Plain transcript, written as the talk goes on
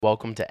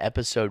Welcome to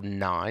episode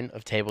 9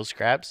 of Table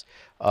Scraps.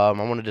 I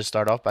wanted to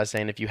start off by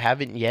saying if you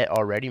haven't yet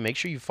already, make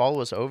sure you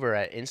follow us over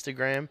at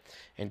Instagram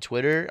and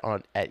Twitter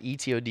at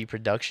ETOD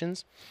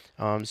Productions.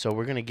 So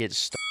we're going to get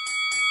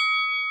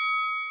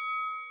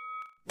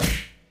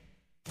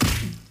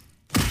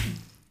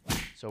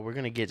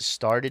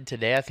started.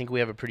 Today. I think we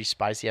have a pretty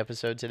spicy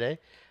episode today.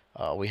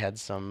 We had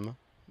some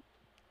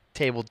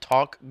table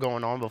talk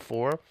going on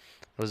before. It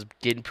was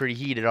getting pretty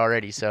heated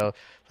already. So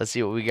let's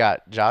see what we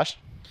got. Josh?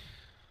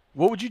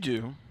 What would you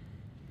do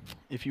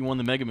if you won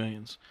the Mega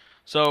Millions?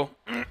 So,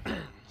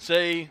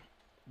 say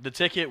the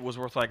ticket was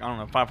worth like, I don't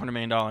know, $500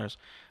 million.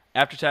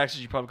 After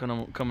taxes, you're probably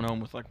coming home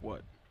with like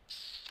what?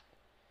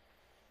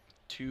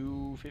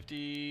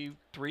 253,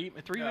 maybe?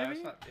 It's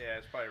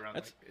probably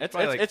around.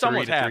 It's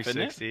almost half,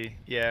 isn't it?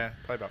 Yeah,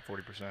 probably about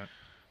 40%.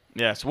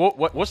 Yeah. So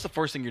what's the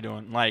first thing you're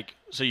doing? Like,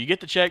 so you get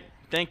the check.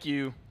 Thank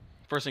you.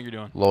 First thing you're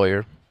doing.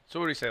 Lawyer. So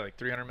what do you say, like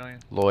 300 million?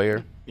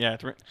 Lawyer. Yeah.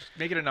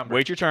 Make it a number.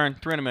 Wait your turn.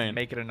 300 million.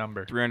 Make it a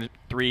number.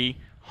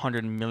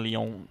 300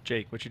 million.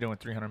 Jake, what you doing with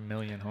 300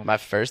 million? Homie? My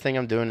first thing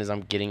I'm doing is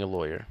I'm getting a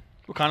lawyer.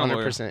 What kind of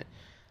lawyer? 100%.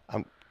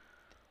 I'm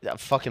a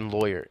fucking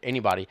lawyer.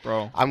 Anybody.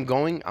 Bro. I'm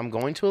going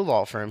to a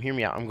law firm. Hear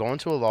me out. I'm going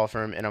to a law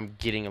firm and I'm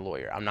getting a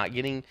lawyer. I'm not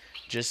getting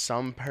just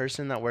some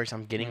person that works.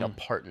 I'm getting a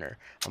partner.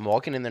 I'm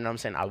walking in there and I'm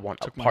saying I want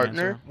a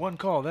partner. One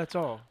call, that's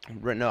all.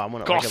 No, I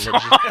want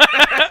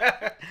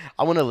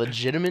I want a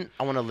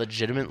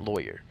legitimate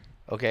lawyer.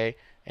 Okay?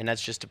 And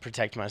that's just to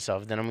protect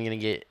myself. Then I'm going to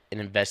get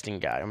an investing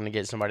guy. I'm going to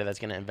get somebody that's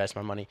going to invest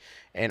my money.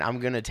 And I'm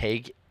going to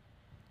take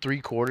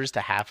 3/4 to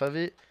half of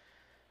it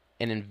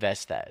and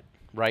invest that.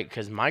 Right?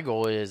 Because my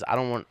goal is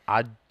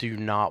I do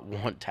not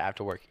want to have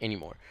to work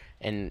anymore.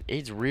 And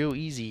it's real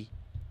easy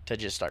to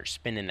just start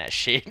spending that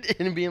shit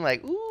and being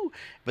like, ooh.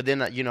 But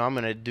then, I'm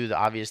going to do the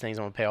obvious things.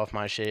 I'm going to pay off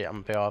my shit. I'm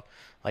going to pay off,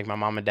 like, my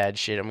mom and dad's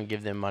shit. I'm going to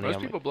give them money. Most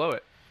people blow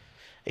it.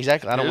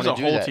 Exactly. I don't want to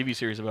do that. There's a whole TV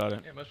series about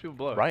it. Yeah, most people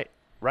blow it. Right.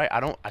 I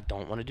don't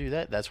want to do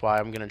that. That's why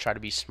I'm going to try to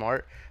be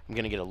smart. I'm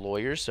going to get a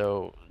lawyer.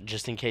 So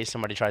just in case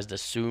somebody tries to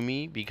sue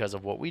me because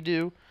of what we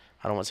do,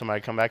 I don't want somebody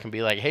to come back and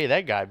be like, hey,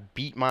 that guy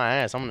beat my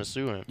ass. I'm going to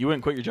sue him. You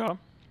wouldn't quit your job?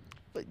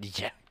 But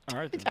yeah. All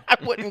right. Then. I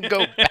wouldn't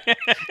go back.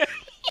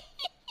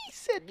 He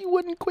said you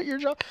wouldn't quit your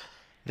job.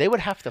 They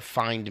would have to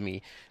find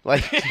me.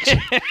 Like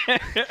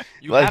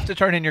you have to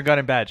turn in your gun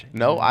and badge.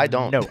 No, I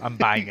don't. No, I'm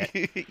buying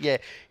it. Yeah.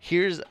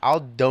 I'll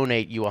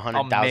donate you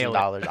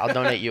 $100,000. I'll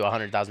donate you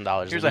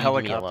 $100,000. Here's a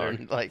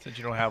helicopter. Like, since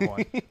you don't have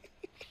one.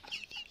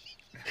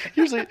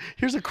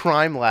 Here's a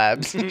crime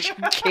lab since you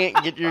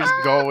can't get yours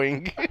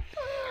going.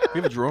 We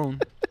have a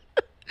drone.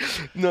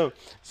 No.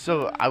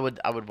 So I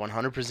would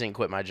 100%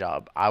 quit my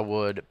job. I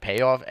would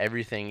pay off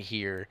everything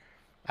here.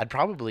 I'd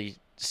probably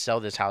sell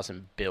this house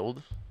and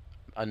build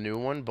a new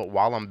one, but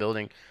while I'm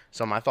building,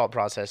 so my thought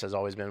process has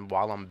always been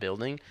while I'm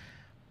building,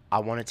 I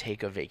want to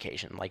take a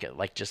vacation,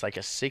 just like a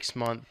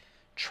 6-month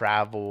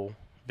travel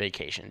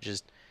vacation.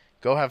 Just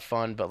go have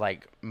fun, but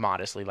like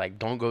modestly, like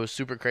don't go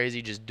super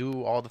crazy. Just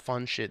do all the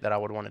fun shit that I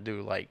would want to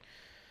do, like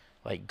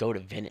go to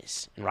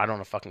Venice and ride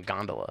on a fucking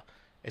gondola.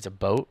 It's a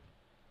boat.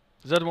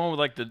 Is that the one with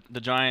like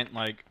the giant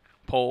like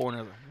pole and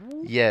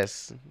everything?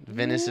 Yes,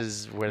 Venice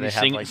is where they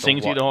have like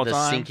sing to you the whole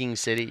time? Sinking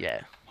city.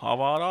 Yeah. All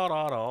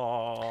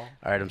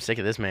right, I'm sick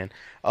of this, man.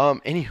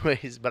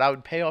 Anyways, but I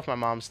would pay off my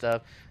mom's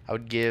stuff. I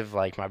would give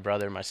like my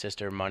brother, my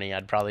sister money.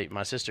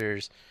 My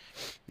sister's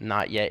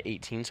not yet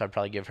 18, so I'd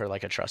probably give her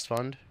like a trust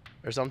fund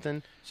or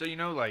something. So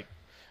like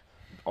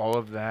all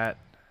of that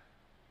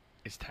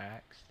is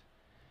taxed.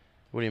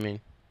 What do you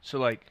mean? So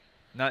like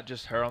not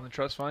just her on the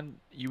trust fund,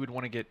 you would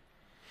want to get,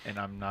 and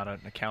I'm not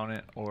an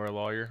accountant or a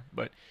lawyer,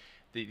 but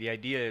the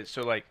idea is,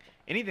 so like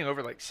anything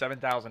over like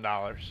 $7,000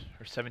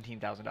 or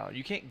 $17,000,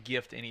 you can't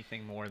gift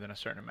anything more than a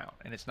certain amount,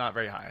 and it's not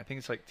very high. I think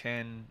it's like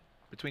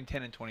between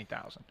 10 and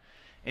 20,000.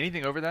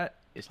 Anything over that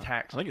is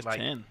taxed. I think it's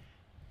like 10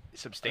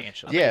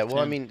 substantially. Yeah,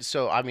 well, 10. Obviously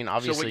so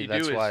what you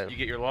that's do why is you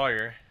get your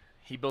lawyer.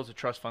 He builds a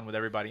trust fund with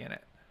everybody in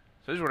it.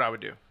 So this is what I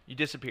would do. You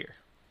disappear.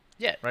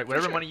 Yeah. Right.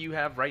 Whatever money you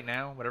have right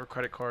now, whatever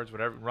credit cards,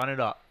 whatever, run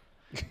it up.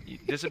 You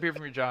disappear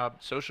from your job.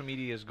 Social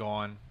media is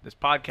gone. This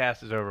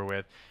podcast is over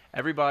with.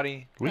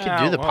 Everybody. We could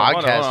do the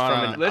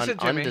podcast from an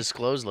me.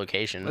 undisclosed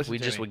location. Listen We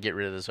just me. would get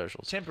rid of the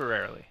socials.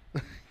 Temporarily.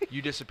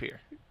 You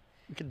disappear.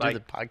 We could do the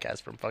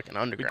podcast from fucking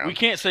underground. We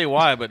can't say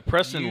why, but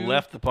Preston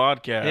left the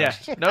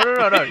podcast. Yeah. No.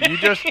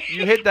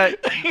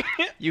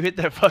 You hit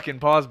that fucking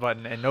pause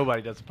button and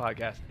nobody does the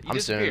podcast. You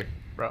disappear,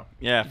 bro.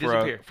 Yeah,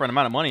 for an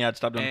amount of money, I'd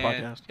stop doing the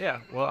podcast.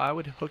 Yeah, well, I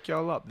would hook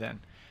y'all up then.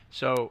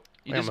 So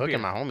you I'm hooking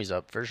my homies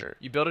up for sure.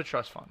 You build a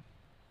trust fund.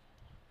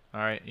 All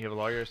right, you have a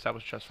lawyer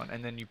establish a trust fund,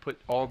 and then you put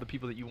all the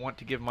people that you want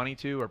to give money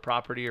to or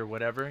property or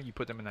whatever, you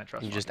put them in that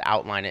trust fund. You just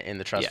outline it in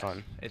the trust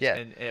fund.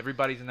 And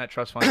everybody's in that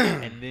trust fund,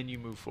 and then you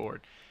move forward.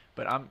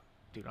 But I'm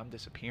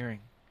disappearing.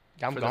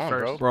 I'm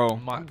gone, bro.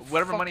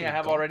 Whatever money I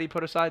have already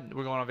put aside,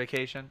 we're going on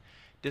vacation.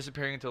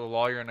 Disappearing until the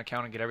lawyer and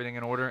accountant get everything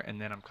in order,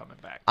 and then I'm coming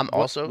back.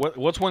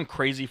 What's one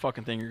crazy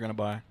fucking thing you're gonna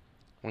buy?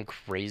 One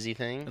crazy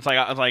thing? It's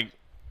like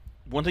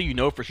one thing you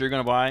know for sure you're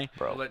gonna buy.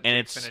 bro. Let And Jake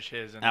it's finish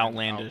his and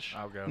outlandish.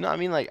 Then I'll go. No, I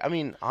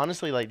mean,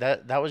 honestly, like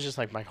that was just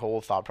like my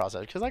whole thought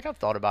process. Because like I've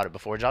thought about it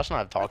before. Josh and I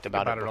have talked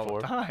about it all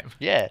before. the time.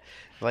 Yeah,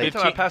 like Every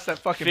time I pass that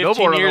fucking 15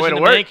 billboard on the years way in to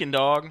the work. making,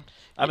 dog.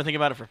 I've been thinking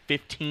about it for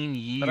 15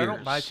 years. But I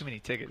don't buy too many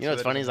tickets. You know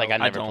what's so that funny is doesn't like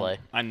I help. never play.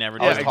 I never I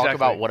do. always Yeah, talk about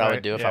exactly, what I would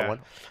right, do if I yeah. won.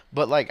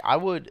 But like I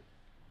would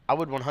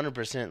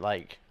 100%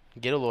 like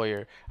get a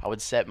lawyer. I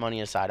would set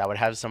money aside. I would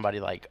have somebody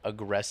like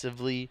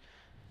aggressively,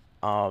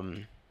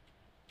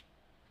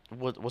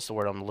 what's the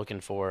word I'm looking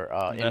for?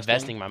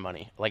 Investing my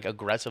money. Like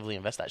aggressively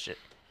invest that shit.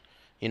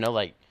 You know,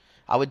 like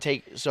I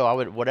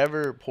would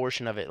whatever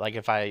portion of it. Like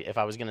if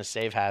I was gonna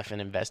save half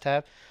and invest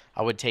half,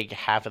 I would take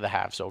half of the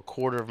half, so a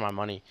quarter of my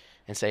money,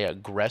 and say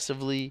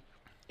aggressively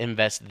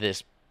invest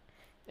this,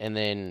 and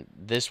then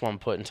this one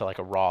put into like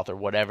a Roth or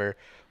whatever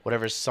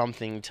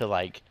something to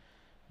like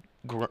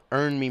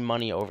earn me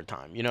money over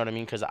time. You know what I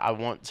mean? Because I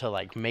want to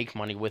like make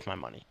money with my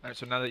money. All right,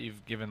 so now that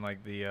you've given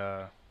like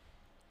the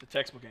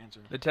textbook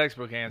answer.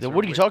 textbook answer,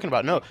 What are you talking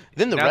about? No.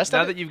 Then the now, rest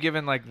now of that it. you've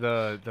given like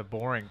the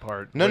boring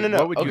part. No, what, no, no,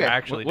 What would you okay.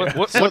 actually What- do?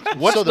 what-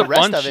 what's so the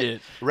rest fun of shit?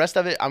 it, rest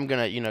of it, I'm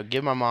gonna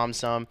give my mom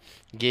some,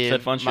 give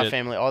Said fun my shit.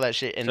 family all that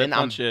shit, and Said then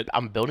fun shit.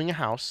 I'm building a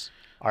house.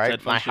 All right,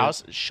 Said fun my shit.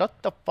 house.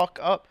 Shut the fuck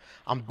up.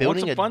 I'm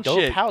building some a fun dope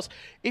shit. house.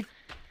 If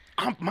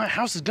my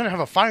house is gonna have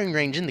a firing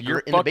range in the You're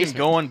in the fucking basement.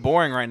 going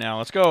boring right now.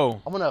 Let's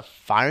go. I want a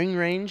firing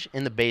range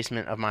in the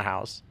basement of my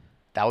house.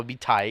 That would be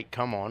tight.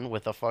 Come on,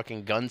 with a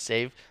fucking gun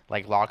safe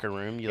like locker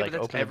room. You Yeah, like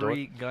but that's open the door.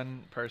 every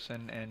gun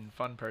person and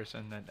fun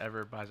person that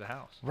ever buys a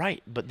house.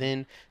 Right, but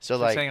then so It's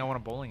like like saying I want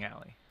a bowling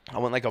alley. I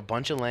want like a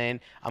bunch of land.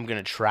 I'm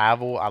gonna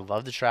travel. I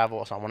love to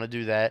travel, so I want to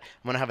do that.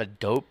 I'm gonna have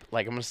I'm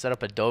gonna set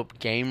up a dope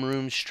game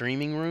room,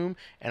 streaming room,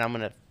 and I'm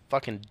gonna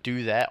fucking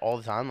do that all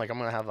the time. Like I'm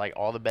gonna have like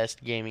all the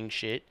best gaming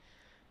shit.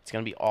 It's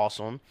gonna be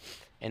awesome.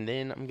 And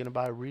then I'm gonna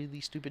buy a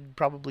really stupid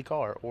probably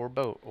car or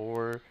boat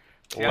or.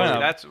 Yeah, Well,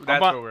 that's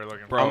about- what we're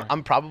looking for. Bro.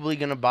 I'm probably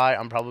gonna buy.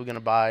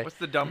 What's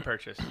the dumb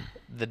purchase?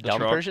 The dumb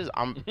truck. purchase.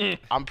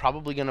 I'm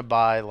probably gonna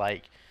buy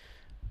like.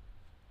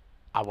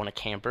 I want a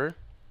camper.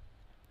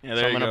 Yeah, So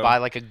there I'm you gonna go. buy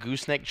like a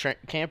gooseneck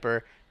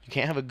camper. You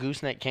can't have a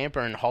gooseneck camper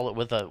and haul it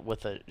with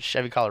a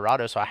Chevy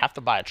Colorado, so I have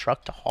to buy a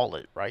truck to haul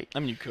it, right? I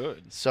mean, you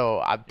could. So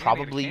I You're gonna get a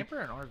probably camper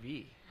or an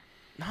RV.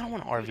 no, I don't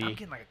want an I'm RV.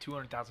 getting like a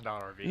 $200,000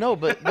 RV. No,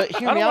 but hear I me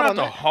don't out want on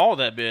to that. haul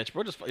that bitch,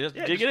 bro. Just Yeah,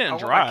 get just- in I and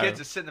want drive. my kids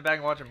to sit in the back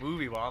and watch a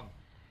movie while I'm.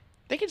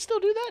 They can still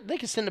do that. They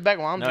can sit in the back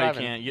while I'm No,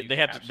 driving. you can't. You They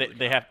have to. absolutely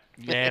They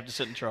have to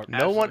sit in the truck.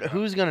 No one. Absolutely not.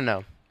 Who's gonna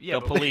know? Yeah,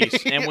 The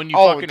police. And when you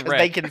Oh, fucking 'cause wreck,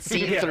 they can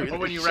see yeah, through but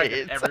when the you wreck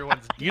it, shit.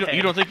 everyone's. you dead.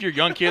 don't think your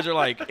young kids are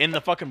like in the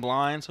fucking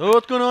blinds? Oh,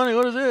 what's going on?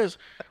 What is this?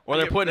 Or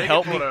they're They putting get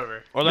help me, pulled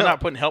over. or they're No. not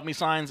putting help me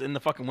signs in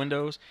the fucking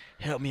windows.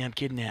 Help me, I'm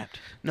kidnapped.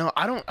 No,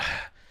 I don't.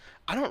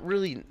 I don't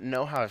really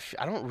know how.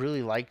 I don't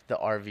really like the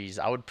RVs.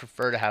 I would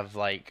prefer to have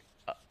like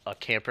a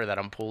camper that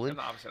I'm pulling. I'm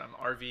the opposite. I'm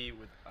RV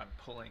with. I'm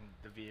pulling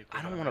the vehicle.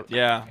 I don't but I'm wanna- taking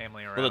Yeah,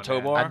 Family with a around tow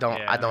in. bar? I don't.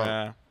 Yeah. I don't.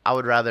 Yeah. I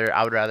would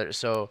rather.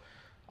 So,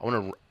 I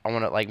want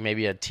to like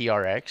maybe a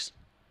TRX,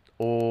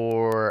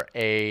 or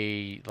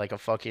a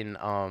fucking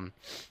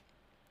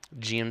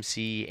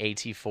GMC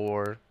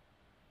AT4,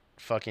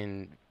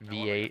 fucking I want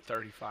like a V8.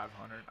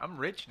 3500. I'm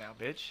rich now,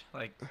 bitch.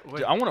 Like. What?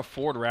 Dude, I want a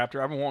Ford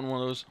Raptor. I've been wanting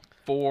one of those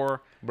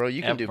for. Bro,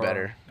 you can do Ever.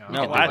 better. No, You No,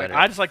 can do I better.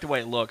 just like the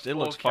way it looks. It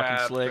looks Full fucking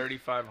cab, slick.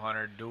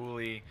 3500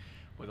 dually,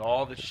 with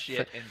all the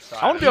shit inside.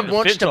 I want to be able to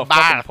wants fit to into a buy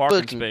fucking a parking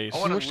fucking- space. I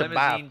He want a wants to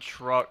buy a limousine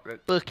truck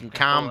that. fucking can pull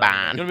combine.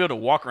 You're gonna be able to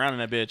walk around in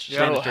that bitch, Yeah.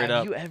 standing Bro, straight have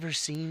up. you ever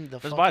seen the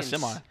Let's fucking buy a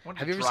semi. I want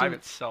Have to you ever drive seen?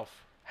 itself.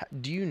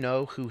 Do you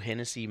know who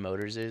Hennessy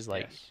Motors is?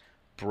 Like, Yes.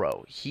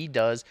 bro, he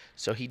does.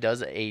 So he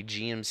does a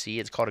GMC.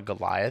 It's called a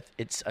Goliath.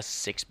 It's a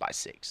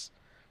 6x6.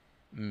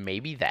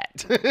 Maybe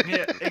that.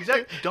 Yeah,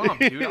 exactly. Dumb,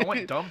 dude. I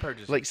want dumb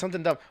purchases. Like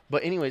something dumb.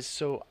 But anyways,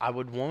 so I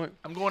would want.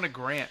 I'm going to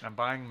Grant and I'm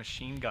buying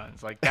machine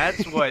guns. Like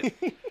that's what.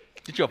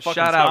 Get you a fucking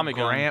Shout out Tommy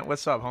gun. Grant.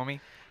 What's up, homie?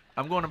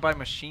 I'm going to buy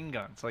machine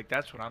guns. Like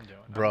that's what I'm doing.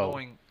 Bro.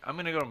 I'm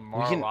gonna go to We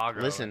can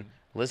Mar-a-Lago. listen.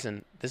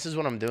 This is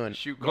what I'm doing. and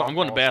shoot I'm golf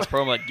going to balls. Bass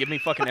Pro. I'm like, give me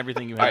fucking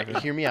everything you All have.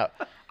 right, hear me out.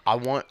 I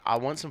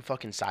want some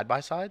fucking side by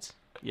sides.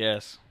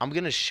 Yes. I'm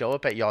gonna show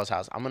up at y'all's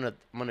house. I'm gonna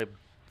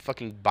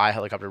fucking buy a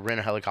helicopter,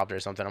 rent a helicopter or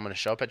something. I'm gonna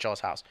show up at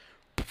y'all's house,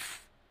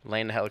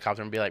 land the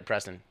helicopter, and be like,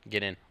 Preston,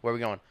 get in. Where are we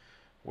going?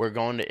 We're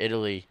going to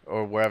Italy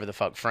or wherever the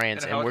fuck,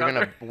 France, In a and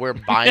helicopter? we're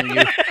buying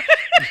you.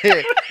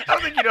 I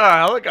don't think you know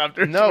how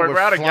helicopters No, work. we're We're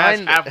out of gas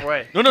flying-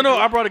 halfway. No.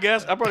 I brought a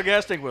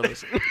gas tank with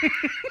us.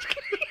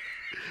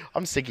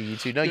 I'm sick of you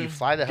two. No, you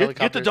fly the Get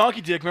helicopter the donkey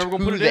dick. Remember, we're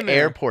to gonna put the it in there.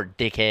 airport,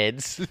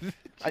 dickheads.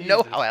 I know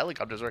Jesus. how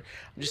helicopters work.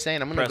 I'm just saying,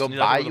 I'm gonna Preston, go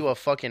you out buy there with you a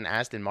fucking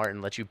Aston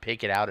Martin, let you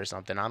pick it out or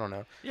something. I don't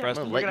know. Yeah,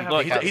 Preston, we're gonna have look,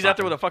 to he's, have he's out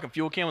there something. with a fucking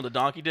fuel can with a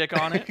donkey dick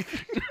on it.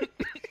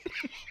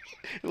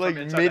 Like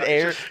From inside out,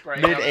 mid-air, it's just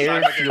spraying out the mid-air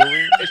side like a-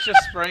 fueling. It's just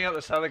spraying out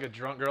the side like a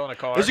drunk girl in a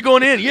car. Is it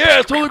going in? Yeah,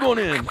 it's totally going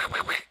in.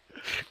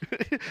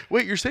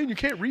 Wait, you're saying you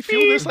can't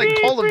refuel this like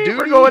Call of Duty?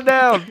 We're going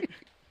down.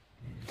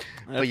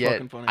 That's But yeah,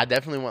 fucking funny. I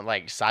definitely want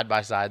like side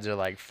by sides or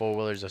like four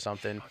wheelers or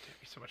something, Oh, dude,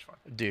 it'd be so much fun.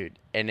 dude.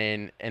 And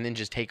then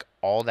just take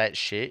all that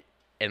shit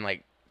and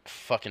like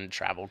fucking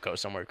travel, go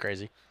somewhere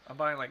crazy. I'm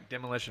buying like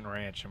Demolition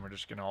Ranch, and we're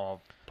just gonna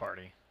all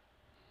party.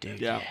 Dude,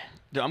 Yeah.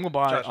 Dude, I'm gonna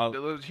buy. Josh,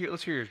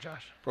 let's hear yours,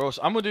 Josh. Bro,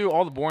 so I'm gonna do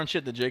all the boring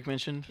shit that Jake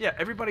mentioned. Yeah,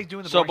 everybody's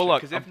doing the So, boring but shit,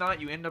 look, because if not,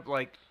 you end up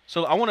like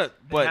So I want to,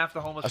 but half the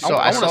homeless. So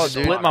people I I are want saw to a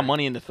dude- split my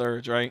money into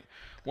thirds, right?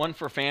 One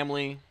for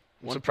family,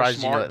 one for surprised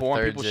you know smart, what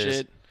boring people thirds is.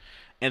 shit,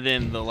 and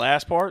then the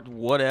last part,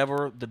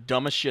 whatever, the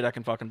dumbest shit I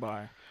can fucking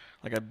buy,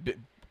 like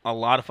a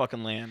lot of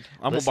fucking land.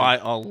 I'm Listen. gonna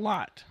buy a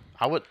lot.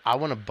 I want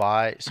to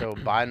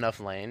buy enough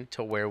land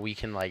to where we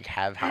can like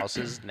have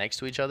houses next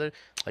to each other.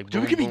 Like Dude,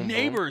 boom, we can be boom, boom.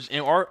 neighbors,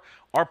 and our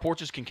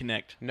porches can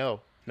connect. No,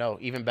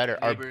 even better.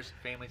 neighbors,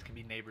 families can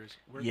be neighbors.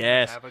 We're gonna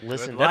Yes. have a good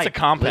Listen, That's a life.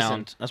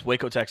 compound. That's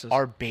Waco, Texas.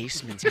 Our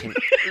basements can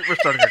We're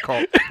starting a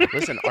cult.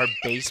 listen. Our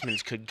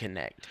basements could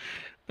connect.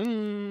 So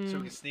we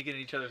can sneak in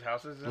each other's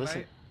houses at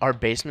Listen, night. our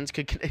basements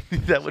could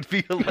connect. That would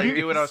be You hilarious.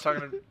 knew what I was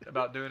talking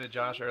about doing to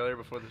Josh earlier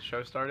before the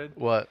show started.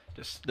 What?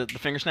 Just the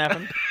finger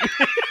snapping.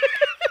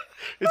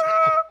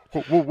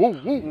 Whoa, whoa, whoa,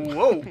 whoa.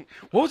 whoa.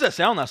 What was that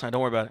sound last night?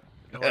 Don't worry about it.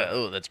 No,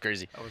 Oh, that's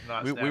crazy. I was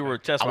not. We snapping. were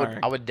test firing.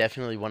 I would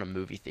definitely want a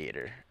movie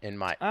theater in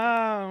my.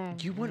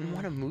 You wouldn't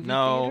want a movie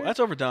No, theater that's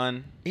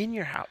overdone. in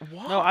your house.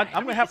 Why? No, I'm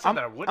gonna have. it's not I'm,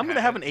 that I wouldn't I'm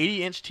gonna have have it. an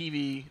 80-inch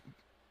TV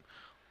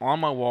on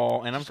my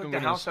wall, and I'm Just just like gonna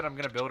the go. house that I'm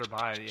gonna build or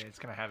buy, yeah, it's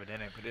gonna have it in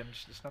it, but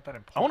it's not that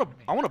important.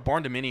 I want to a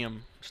barn dominium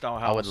style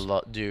house. I would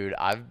love, dude.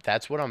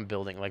 That's what I'm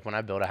building. Like when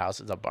I build a house,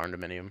 it's a barn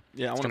dominium.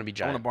 Yeah, it's gonna be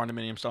I want a giant, barn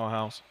dominium style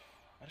house.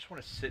 I just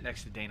want to sit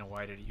next to Dana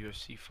White at a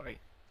UFC fight.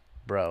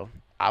 bro.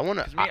 I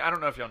wanna. Cause I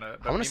don't know if y'all know.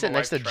 But I wanna me sit and my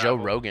next to wife Joe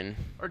travel- Rogan.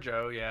 or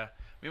Joe. Yeah,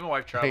 me and my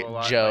wife travel a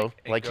lot. Joe,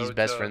 and like go he's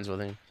best to- friends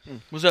with him.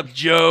 What's up,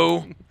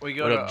 Joe? We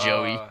go What to up,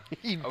 Joey?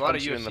 He a lot of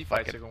punch you in the UFC fights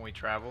fucking- like when we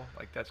travel.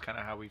 Like that's kind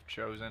of how we've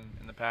chosen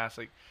in the past.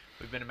 Like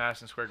we've been to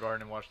Madison Square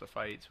Garden and watched the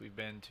fights. We've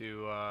been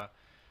to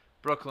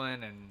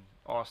Brooklyn and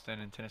Austin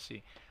and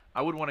Tennessee.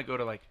 I would want to go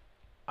to like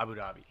Abu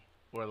Dhabi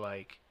or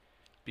like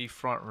be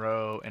front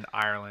row in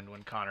Ireland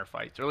when Conor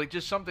fights, or like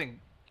just something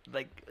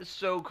like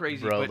so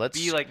crazy. Bro, but let's-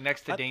 be like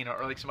next to Dana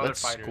or like some other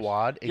Let's fighters.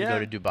 squad and Yeah.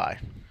 go to Dubai.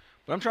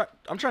 But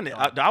I'm trying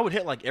to. I would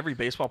hit like every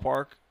baseball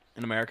park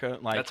in America.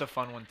 Like That's a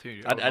fun one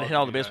too. I'd love hit to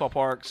all the do that. baseball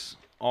parks,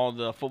 all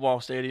the football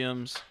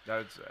stadiums,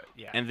 That's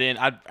yeah. and then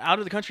out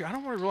of the country. I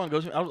don't really want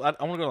to go to. I want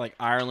to go to like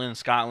Ireland,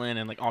 Scotland,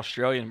 and like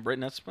Australia and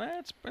Britain. That's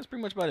pretty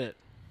much about it.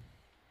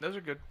 Those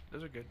are good.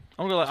 Those are good.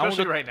 I want to go. I want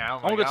Especially to go. right now.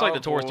 I wanna go to, like, I'll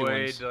the touristy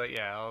avoid, ones.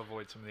 yeah, I'll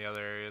avoid some of the other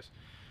areas.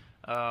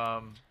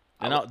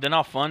 Then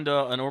I'll fund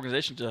an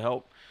organization to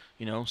help,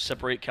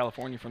 separate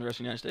California from the rest of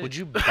the United States. Would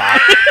you buy?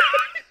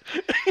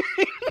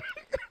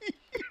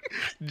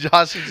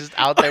 Josh is just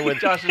out there with,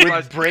 Josh is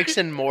like- bricks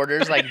and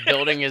mortars, like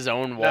building his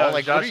own wall. No,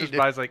 like Josh what are you just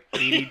doing? buys like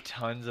 80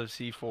 tons of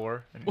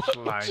C4 and just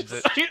lines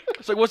it.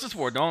 It's like, what's this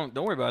for? Don't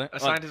worry about it. A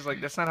scientist is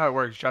like, that's not how it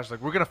works. Josh is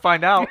like, we're gonna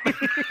find out.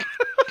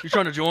 You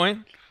trying to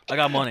join? I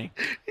got money.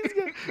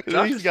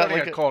 Josh He's is got starting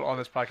like a cult on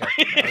this podcast.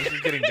 Now. This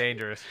is getting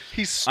dangerous.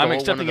 He stole one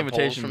accepting of the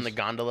poles from invitations. the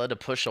gondola to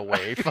push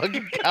away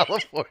fucking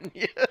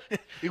California.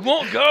 It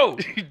won't go.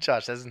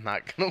 Josh, that's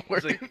not gonna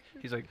work.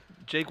 He's like,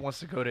 Jake wants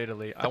to go to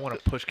Italy. I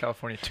want to push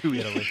California to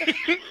Italy.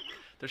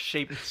 They're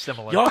shaped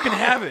similar. Y'all can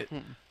have it.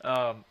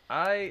 I've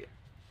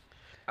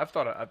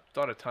thought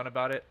a ton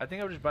about it. I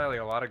think I would just buy like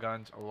a lot of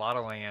guns, a lot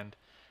of land,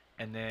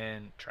 and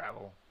then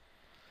travel.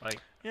 Like,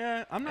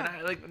 Yeah, I'm and not.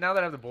 I, like now that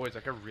I have the boys,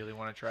 like I really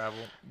want to travel.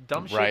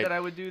 Dumb shit Right. that I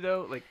would do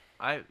though, like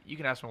you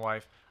can ask my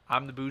wife.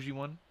 I'm the bougie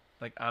one.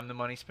 Like I'm the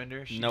money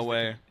spender. She's No the-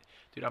 way.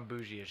 dude. I'm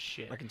bougie as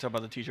shit. I can tell by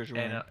the t-shirts you're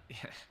wearing. And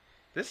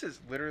this is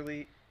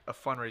literally a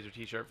fundraiser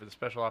T-shirt for the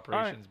Special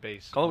Operations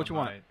Base. Call it what on you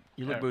want. my-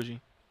 You look yeah, bougie.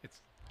 It's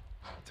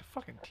a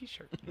fucking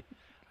T-shirt.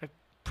 I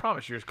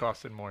promise yours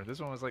costed more. This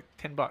one was like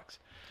 $10.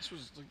 This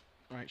was like,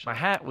 right. My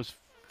hat was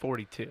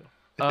 42.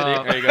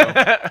 There you go.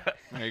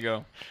 There you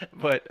go.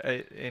 But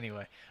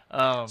anyway,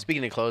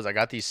 Speaking of clothes, I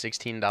got these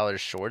 $16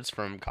 shorts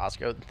from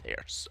Costco. They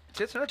are so,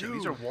 it's another thing.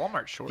 These are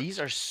Walmart shorts. these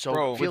are so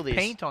Bro, feel with these.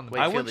 paint on them.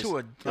 Wait, I feel went these. to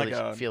a Feel like these.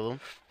 a. Feel them.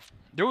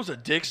 There was a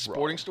Dick's Bro.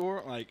 Sporting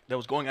store that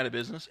was going out of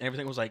business, and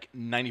everything was like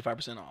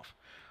 95% off.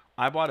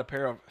 I bought a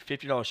pair of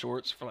 $50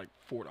 shorts for like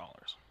 $4.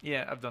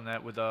 Yeah, I've done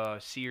that with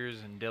Sears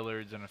and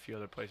Dillard's and a few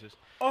other places.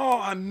 Oh,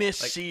 I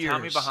miss Like Sears.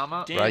 Tommy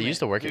Bahama. Damn Bro, I it. used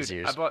to work at Dude,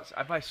 Sears.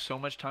 I buy so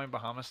much Tommy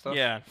Bahama stuff.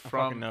 Yeah, I fucking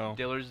from know.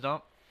 Dillard's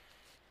Dump.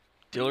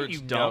 Dillard's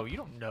you Dump. Know, you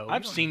don't know.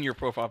 I've You don't seen your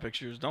profile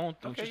pictures. Don't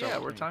Okay, you start yeah,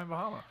 with we're me. Tommy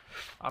Bahama.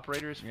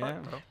 Operator is fuck, Yeah.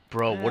 bro.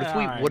 Bro, what if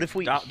we? Yeah, What if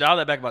we? dial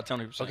that back about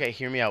 10%? Okay,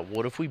 hear me out.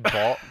 What if we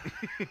bought?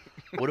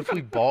 What if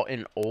we bought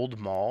an old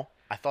mall?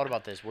 I thought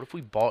about this. What if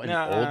we bought an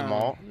Nah. old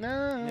mall?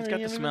 No, It's got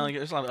the smell.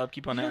 There's a lot of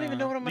upkeep on You that. don't even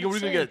know what I'm We're gonna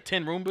gonna say. get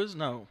 10 Roombas?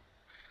 No,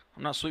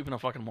 I'm not sweeping a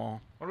fucking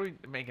mall. What are we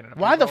making it?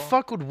 Why the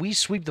fuck would we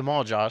sweep the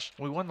mall, Josh?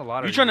 We won the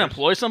lottery. You trying to We're-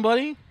 employ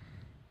somebody?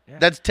 Yeah.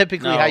 That's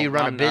typically No, how you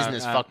run I'm a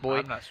business, not. fuckboy.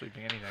 I'm not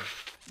sweeping anything.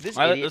 This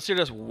All right, idiot, let's hear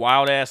this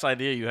wild ass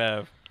idea you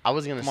have. I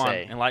was gonna Come on,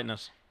 say enlighten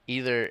us.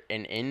 either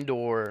an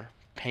indoor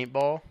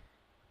paintball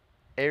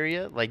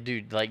area, like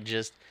dude, like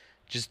just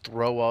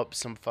throw up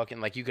some fucking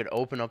like you could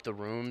open up the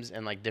rooms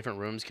and like different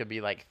rooms could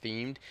be like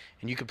themed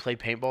and you could play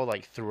paintball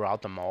like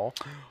throughout the mall,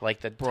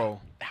 like that.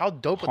 Bro, how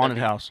dope would that haunted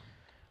be? house.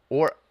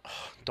 Or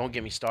Don't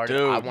get me started.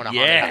 Dude, I want a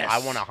yes.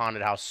 I want a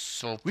haunted house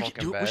so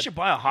fucking bad. We should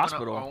buy a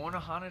hospital. I want a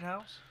haunted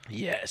house.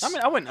 Yes. I mean,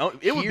 I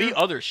wouldn't. It would be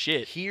other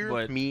shit. Hear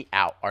but me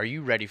out. Are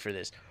you ready for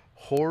this?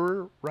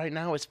 Horror right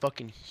now is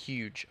fucking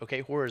huge.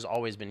 Okay, horror has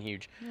always been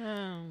huge.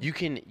 You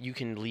can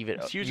leave it.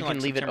 It's huge You in, can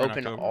like, leave it September open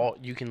and October. all.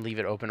 You can leave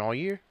it open all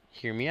year.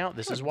 Hear me out.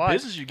 This is what why.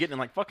 business you getting in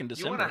like fucking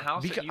You want December? a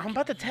house? Because that you I'm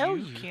about to tell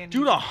you. can't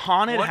Dude, even- a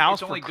haunted One,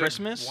 house it's only for good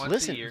Christmas? once a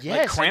Listen, year.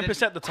 yes. Like and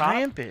Krampus at the top?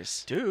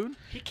 Krampus. Dude,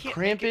 He can't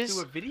make it Krampus.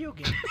 to a video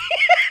game.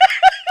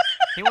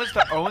 He wants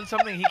to own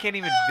something he can't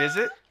even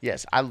visit.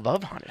 Yes, I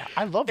love haunted.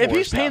 I love. if horror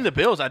he's paying the stuff.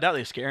 bills, I doubt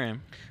they scare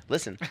him.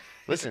 Listen.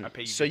 I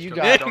pay you So just you to-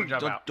 got. Don't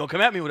jump out. Don't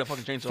come at me with a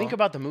fucking chainsaw. Think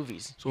about the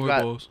movies.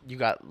 Sorry, boys. You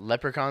got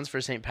Leprechauns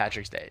for St.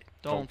 Patrick's Day.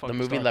 Don't the fucking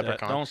movie start that.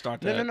 Leprechaun. Don't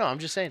start No, that. I'm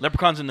just saying.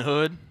 Leprechauns in the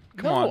Hood.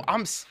 Come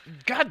on.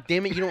 God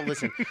damn it, you don't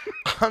listen.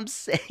 I'm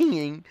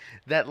saying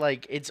that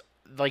like it's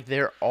like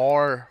there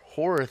are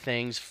horror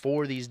things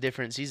for these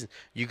different seasons.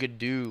 You could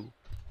do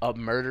a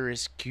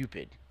murderous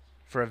Cupid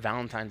for a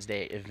Valentine's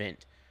Day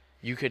event.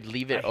 You could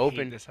leave it I open.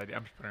 hate this idea.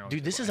 I'm just putting it on Dude,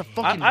 the this table. is a I hate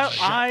fucking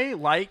this idea. I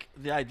like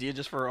the idea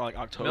just for like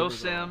October. Mill though.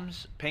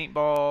 Sims,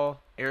 paintball,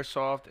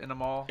 airsoft in the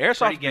mall. Airsoft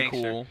Pretty would be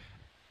gangster. cool.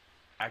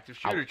 Active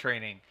shooter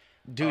training.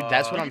 Dude,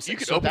 that's what You I'm could- saying. you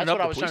could So open that's up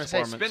what I the was police trying to say.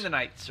 department. Spin the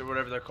nights or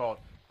whatever they're called.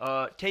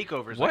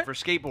 Takeovers, What? like for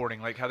skateboarding,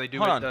 like how they do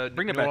Hold at on, the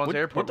bring New it back. Orleans What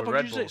airport the with fuck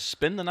Red did you Bull. say?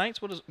 Spin the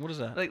nights? What is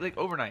that? Like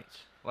overnights,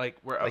 like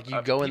where Like,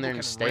 you go in people there and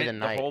can stay the rent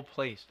night. the whole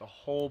place,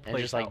 And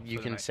just like out you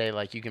for the can night. say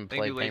like you can They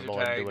play can do laser paintball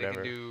or tag, do they whatever.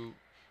 can do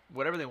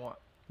whatever they want.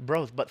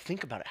 Bro, but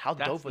think about it. How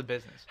That's dope the would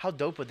business. How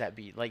dope would that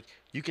be? Like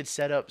you could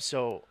set up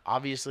so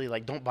obviously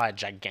like don't buy a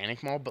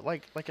gigantic mall, but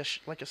like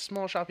a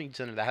small shopping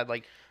center that had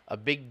like a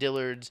big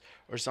Dillard's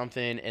or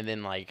something, and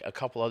then like a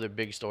couple other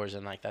big stores,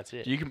 and like that's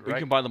it. You can right? you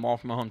can buy them all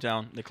from my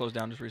hometown. They closed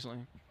down just recently.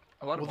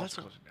 A lot of Well, malls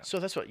that's closing down. so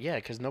that's what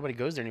because nobody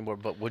goes there anymore.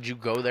 But would you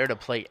go there to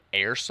play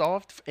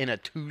airsoft in a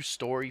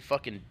 2-story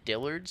fucking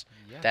Dillard's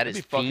Yeah. that That'd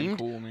is be fucking themed?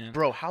 cool, man.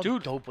 Bro, how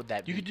Dude, dope would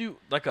that be? You could do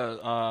like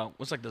a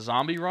what's like the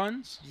zombie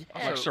runs,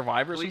 Yeah. like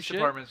Survivor or some Police shit.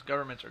 departments,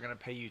 governments are gonna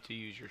pay you to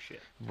use your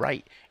shit.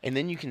 Right, and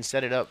then you can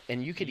set it up,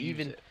 and you could Use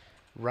even it.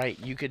 right,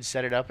 you could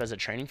set it up as a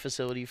training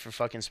facility for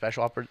fucking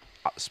special I'd buy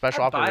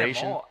 'em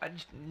operation. all.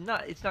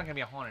 It's not gonna be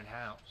a haunted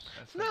house.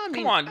 That's No, like- I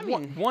mean, Come on, I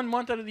mean, one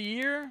month out of the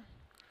year.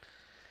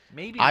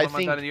 maybe I 1 month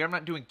think- out of the year. I'm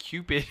not doing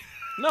Cupid.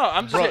 No,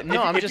 I'm just Bro, saying, no,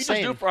 if, I'm if just you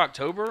saying. just do it for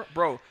October,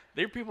 bro.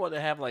 There are people that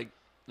have like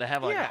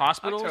Yeah,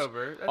 hospitals.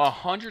 October, that's-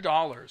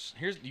 $100.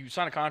 Here's you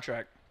sign a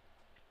contract.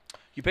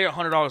 You pay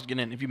 $100 to get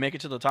in. If you make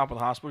it to the top of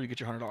the hospital, you get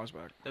your $100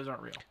 back. Those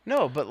aren't real.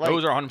 no, but like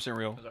Those are 100%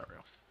 real. Those aren't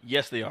real.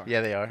 Yes, they are.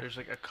 yeah, they are. There's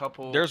like a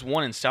couple. There's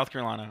one in South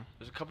Carolina.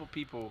 There's a couple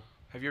people.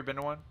 Have you ever been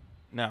to one?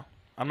 No,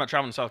 I'm not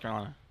traveling to South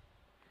Carolina.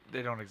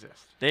 They don't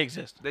exist. They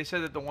exist. They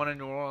said that the one in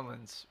New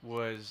Orleans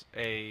was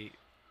It's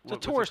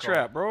what's a it tourist called?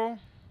 trap, bro.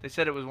 They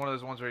said it was one of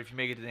those ones where if you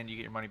make it to the end, you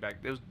get your money back.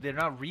 They're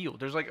not real.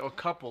 There's like a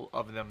couple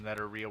of them that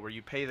are real where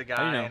you pay the How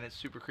do you guy know? and it's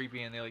super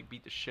creepy and they like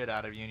beat the shit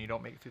out of you and you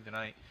don't make it through the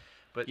night.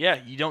 Yeah,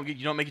 you don't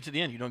make it to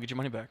the end. You don't get your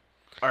money back.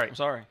 All right. I'm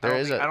sorry. There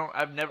is a-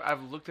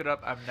 I've looked it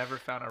up. I've never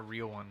found a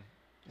real one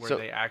where So-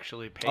 they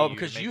actually pay Oh, you. to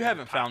because make you it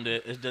haven't impossible. found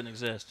it. It doesn't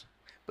exist.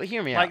 But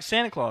hear me Like out.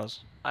 Santa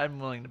Claus. I'm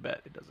willing to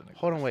bet it doesn't exist.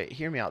 Hold on, wait.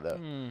 Hear me out though.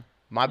 Hmm.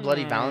 My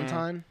Bloody Hmm.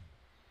 Valentine.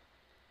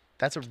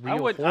 That's a real I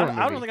horror don't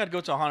movie. think I'd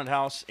go to a haunted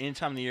house any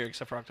time of the year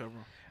except for October.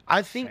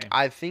 I think Same.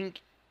 I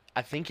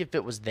think if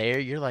it was there,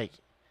 you're like,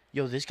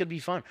 yo, this could be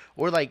fun.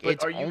 Or like, But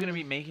it's are you only, going to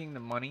be making the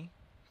money?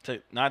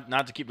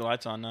 Not to keep the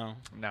lights on, no.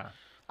 Nah.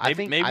 maybe I to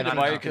think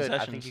buy you your could. I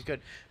think concessions. you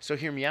could. So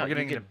hear me out. We're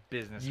getting you into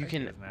business. you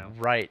can ideas now.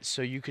 right.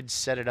 So you could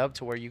set it up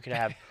to where you could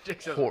have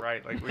Jake says hor-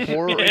 right. Like we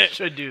horror- we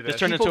should do this. Just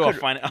turn People into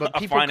could- but a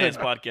people finance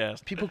could-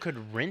 podcast. people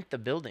could rent the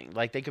building.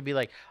 Like they could be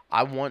like,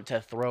 I want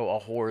to throw a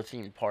horror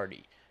themed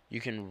party. You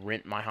can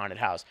rent my haunted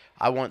house.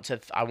 I want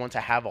to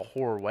have a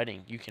horror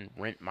wedding. You can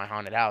rent my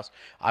haunted house.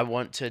 I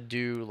want to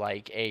do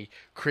like a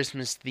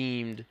Christmas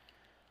themed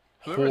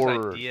Whoever's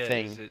horror idea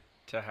thing. is it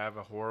to have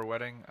a horror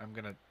wedding, I'm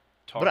gonna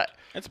talk. But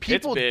It's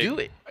people big. do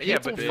it. yeah,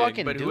 People but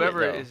fucking but do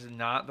whoever it, though. is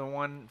not the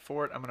one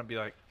for it, I'm gonna be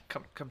like,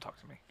 come talk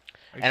to me.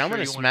 Are you And I'm sure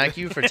gonna you wanna smack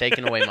do you for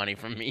taking away money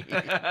from me.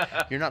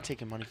 You're not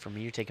taking money from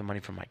me. You're taking money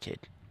from my kid.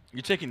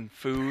 You're taking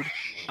food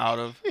out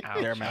of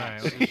their Ouch.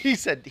 mouths. Alright. he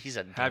said.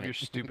 Have "Damn your it."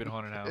 stupid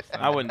haunted house.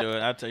 I wouldn't do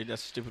it. I'd tell you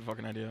that's a stupid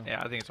fucking idea.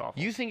 Yeah, I think it's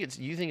awful. You think it's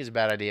a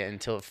bad idea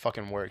until it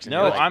fucking works. and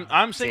No, you're like,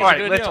 I'm saying all it's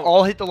right, a good let's idea.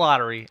 all hit the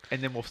lottery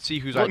and then we'll see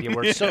whose Look, idea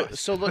works.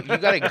 so look, you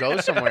gotta go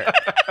somewhere.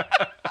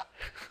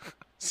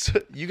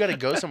 So you gotta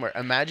go somewhere.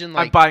 Imagine I'm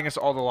like buying us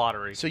all the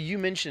lottery. so you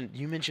mentioned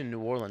New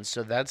Orleans.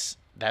 So that's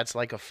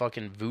like a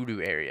fucking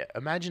voodoo area.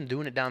 Imagine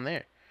doing it down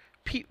there.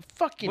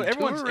 Fucking Well,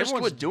 everyone's tourists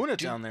everyone's would doing it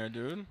do- down there,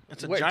 dude.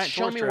 It's a Where- giant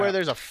show tourist me trap. where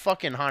there's a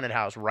fucking haunted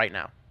house right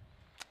now.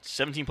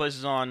 17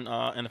 places on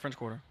in the French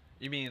Quarter.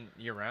 You mean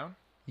year round?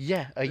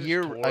 Yeah, a There's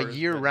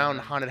year tours, round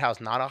but, haunted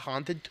house, not a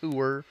haunted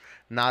tour,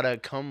 not a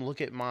come look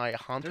at my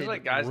haunted There's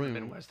like guys room. in the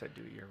Midwest that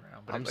do it year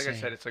round. But I'm like I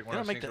saying- said, it's like one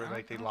They of don't those make things that- where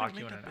like they I don't lock think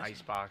you in they an make that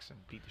ice box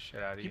and beat the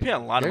shit out of you. You pay a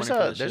lot of There's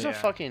money for a this there's shit. a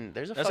Yeah. fucking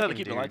there's a That's how fucking they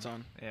keep the dude. lights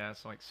on. Yeah,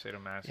 it's like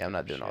sadomasochism. Yeah, I'm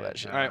not doing all that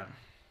shit. Alright.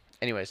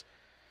 Anyways,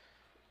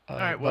 All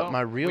right. Well, but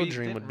my real we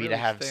dream didn't would be really to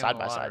have stay on side the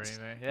by lottery, sides.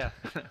 man. Yeah,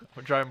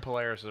 we're driving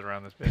Polaris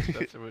around this bitch.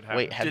 That's what would happen.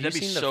 Wait, have Dude, you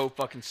that'd be seen the so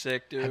fucking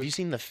sick, dude. Have you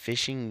seen the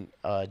fishing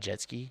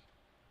jet ski?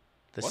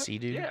 The What?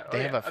 Sea-Doo? Yeah,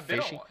 They have a I've been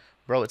on fishing. one.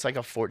 Bro, it's like a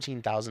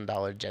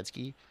 $14,000 jet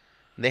ski.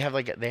 They have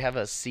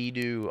a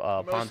Sea-Doo Most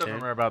of pontoon.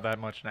 them are about that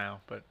much now,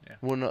 but yeah.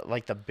 Well, no,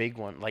 like the big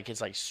one, like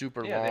it's like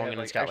super Yeah, they long have,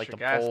 and it's got like extra the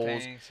gas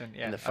poles tanks and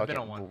yeah, and the I've fucking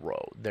been on one.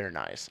 bro. They're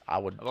nice. I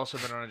would. I've also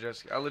been on a jet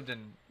ski. I lived in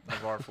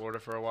Navarre, Florida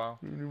for a while.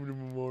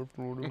 No,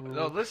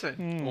 no,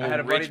 listen. Old I had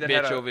a buddy rich that bitch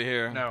had a, over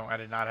here. No, I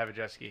did not have a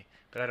jet ski,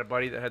 but I had a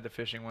buddy that had the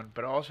fishing one.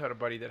 But I also had a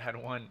buddy that had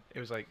one. It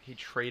was like he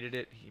traded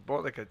it. He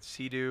bought like a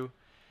Sea-Doo.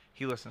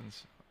 He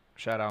listens.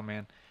 Shout out,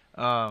 man.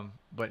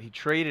 But he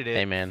traded it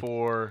Hey, man.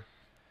 for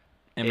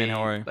Hey, man,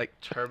 how are you? like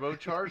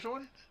turbocharged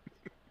one.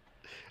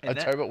 a And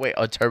that-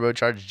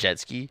 turbocharged jet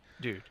ski,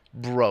 dude.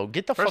 bro.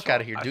 Get the First fuck of all,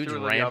 out of here, I dude's threw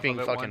Lydia off ramping of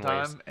it fucking one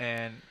waves. time,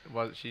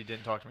 and she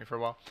didn't talk to me for a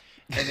while.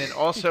 And then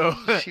also,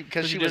 Because she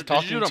Did you was do-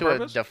 did you do talking it on to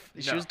purpose?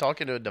 she No. was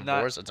talking to a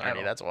divorce at attorney.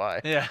 all. That's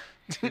why. yeah,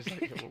 she's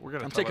like, we're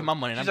gonna. I'm talk taking about- my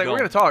money and She's I'm like, we're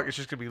going. gonna talk. It's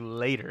just gonna be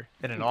later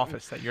in an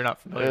office that you're not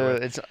familiar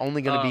with. It's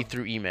only gonna be Um,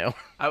 through email.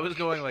 I was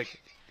going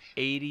like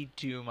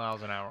 82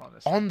 miles an hour on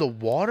this. On the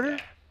water?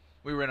 Yeah.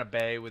 We were in a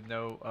bay with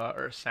no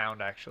or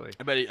sound actually.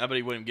 I bet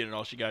he wouldn't get it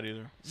all she got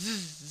either.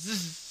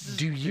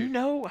 Do you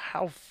know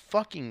how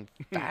fucking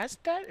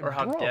fast that? Or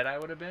how bro, dead I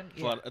would have been?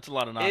 It's a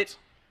lot of knots.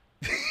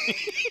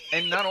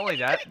 And not only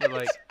that, but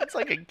like It's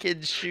like a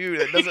kid's shoe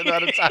that doesn't know how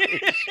to tie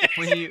it.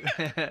 when you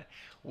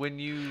when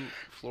you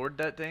floored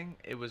that thing,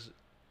 it was.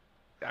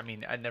 I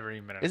mean, I'd never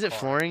even been in a Is it car.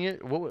 flooring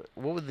it? What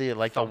would the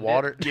like the Thumbed it.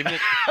 water? Giving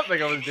it,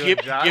 like I was doing give,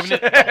 Josh.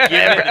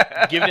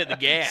 giving it the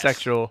gas.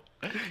 Sexual.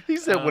 He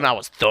said when I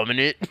was thumbing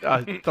it.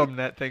 I thumbed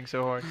that thing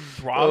so hard.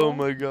 Throttle. Oh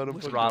my god, I'm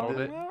fucking Throttled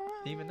dead.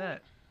 it. Even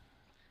that.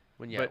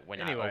 When But when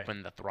anyway. I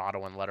opened the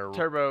throttle and let her.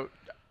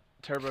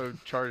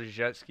 Turbocharged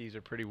jet skis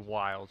are pretty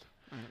wild.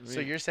 So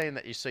you're saying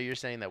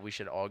that we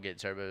should all get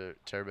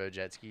turbo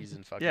jet skis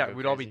and fucking. Yeah, go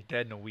we'd all be crazy?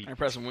 dead in a week. Hey,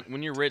 Preston,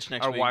 when you're rich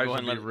next Our week, wives go ahead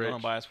and would let be it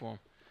rich. buy us for 'em.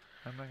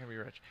 I'm not gonna be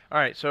rich. All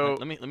right, so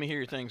Let me hear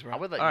your things, bro. I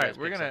would let all you right, guys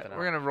we're pick gonna something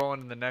we're out. gonna roll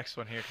into the next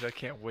one here because I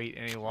can't wait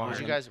any longer.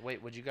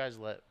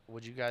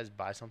 Would you guys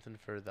buy something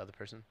for the other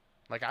person?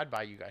 Like I'd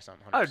buy you guys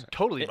something. 100%. I'd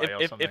totally buy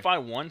y'all something. If I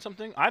won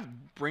something,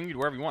 I'd bring you to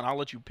wherever you want. I'll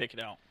let you pick it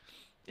out.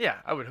 Yeah,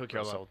 I would hook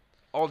y'all up Sold.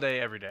 all day,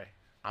 every day.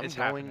 I'm It's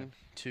going happening.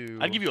 to.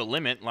 I'd give you a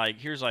limit. Like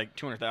here's like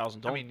 200,000.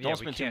 Don't mean, yeah, don't we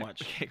spend too can't- much.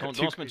 we can't go Don't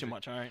too spend too crazy.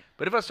 much. All right.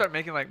 But if I start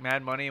making like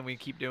mad money and we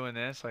keep doing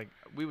this, like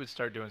we would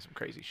start doing some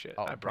crazy shit.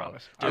 Oh, I bro.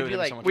 promise. I'd Dude, be that'd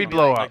like, so much we'd fun.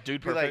 blow Like, up.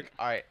 dude, Be like, perfect.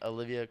 all right,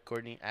 Olivia,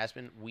 Courtney,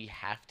 Aspen, we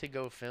have to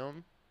go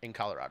film in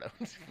Colorado.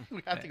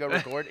 We have to go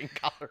record in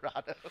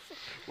Colorado.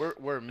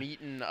 We're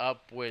meeting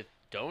up with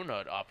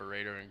donut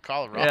operator in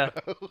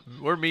Colorado.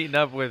 We're meeting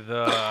up with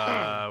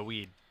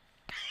weed.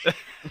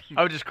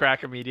 I would just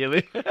crack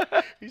immediately.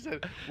 He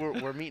said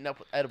we're meeting up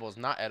with edibles,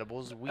 not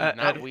edibles, weed, Uh,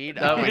 not edi- weed,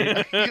 not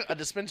weed. a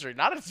dispensary,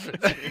 not a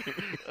dispensary.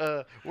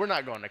 We're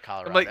not going to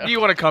Colorado. I'm like, do you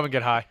want to come and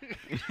get high?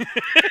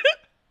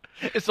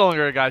 It's no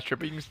longer a guy's trip,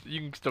 but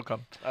you can still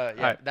come. yeah,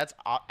 Alright. that's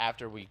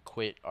after we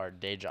quit our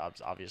day jobs,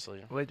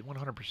 obviously. Wait,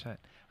 100%.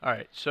 All right,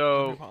 Your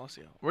so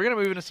policy out. we're gonna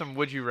move into some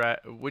would you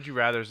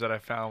rather's that I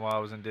found while I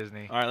was in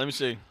Disney. All right, let me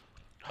see.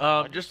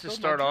 Just to Spilled my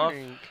start off,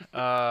 drink.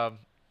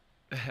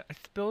 I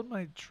spilled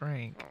my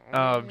drink.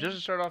 Just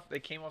to start off, they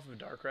came off of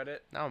Dark Reddit.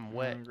 Now I'm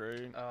wet.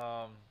 Great.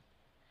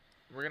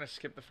 We're gonna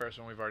skip the first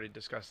one. We've already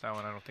discussed that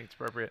one. I don't think it's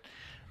appropriate.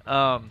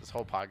 This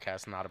whole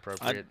podcast not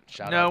appropriate.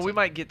 Shout No, out we to-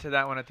 might get to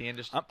that one at the end.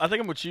 Just I think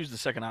I'm gonna choose the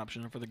second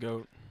option for the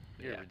goat.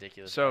 You're yeah.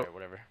 ridiculous. So- Alright,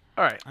 whatever.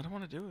 all right, I don't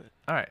want to do it.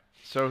 all right.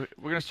 So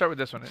we're gonna start with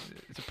this one.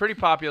 It's a pretty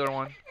popular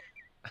one.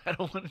 I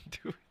don't want to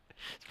do it.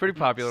 It's a pretty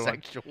popular one.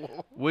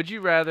 Sexual. Would you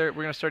rather?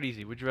 We're gonna start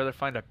easy. Would you rather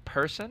find a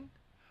person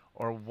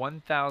or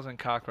 1,000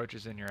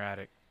 cockroaches in your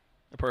attic?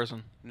 A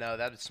person. No,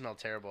 that would smell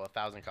terrible.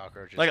 1,000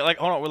 cockroaches. Like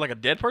hold on, we're like a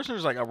dead person or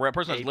just like a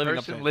person that's A living up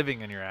person there?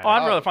 living in your attic, Oh,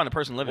 I'd Oh. rather find a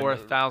person living. or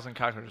there. 1,000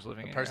 cockroaches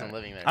living a in person your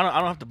attic. living there. I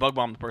don't have to bug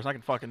bomb the person. I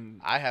can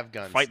fucking. I have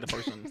guns. Fight the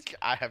person.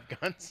 I have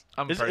guns.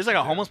 I'm It's person like a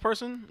too. homeless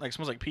person. Like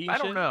smells like pee. And I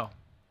don't shit? know.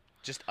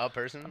 Just a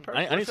person. person.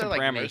 I What need if some they're,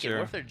 like, parameters naked? here.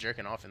 What if they're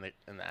jerking off in the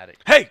attic?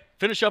 Hey,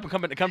 finish up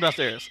and come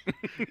downstairs.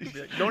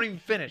 Don't even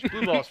finish.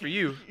 Blue balls for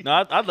you. No,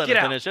 I'd let Get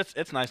him out. finish.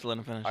 It's nice to let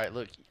him finish. All right,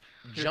 look.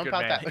 You're a Jump good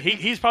out man. that.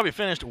 He's probably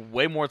finished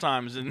way more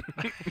times than.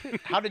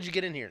 How did you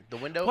get in here? The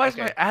window? Why is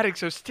Okay. my attic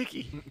so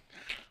sticky?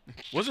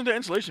 Wasn't the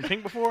insulation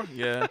pink before?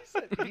 Yeah.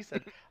 He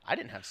said, I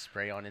didn't have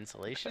spray on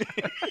insulation.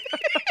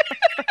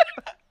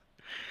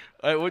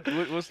 All right,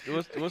 what's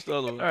the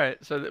other one? All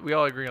right, so we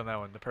all agree on that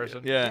one. The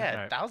person. Yeah. Yeah, All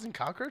right. 1,000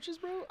 cockroaches,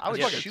 bro? I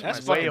would That's shoot fucking-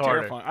 myself. way fucking harder.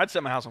 terrifying. I'd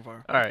set my house on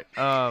fire. All right.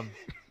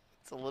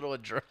 It's a little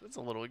It's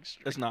a little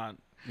extreme. It's not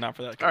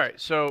for that. Case. All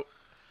right. So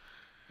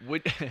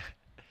would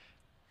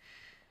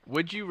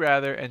would you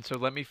rather? And so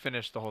let me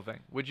finish the whole thing.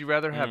 Would you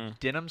rather have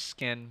denim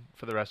skin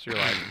for the rest of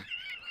your life,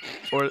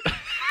 or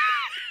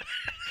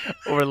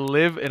or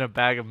live in a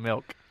bag of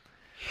milk?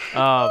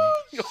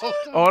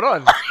 Hold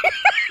on.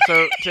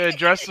 So to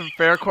address some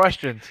fair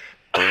questions,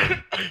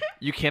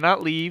 you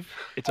cannot leave.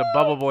 It's a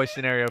bubble boy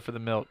scenario for the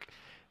milk.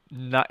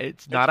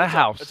 It's not a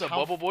house. It's a How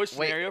bubble boy wait,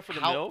 scenario for the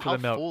how, milk. How For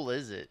the milk. full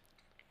is it?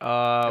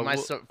 Am I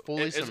we'll,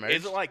 fully submerged?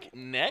 Is it like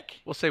neck,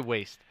 we'll say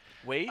waist.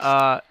 waist?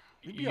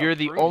 You're You'd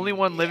be all the pruny. only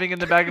one living in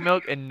the bag of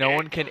milk, and no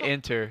one can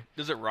enter.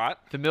 Does it rot?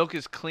 The milk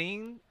is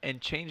clean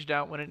and changed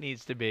out when it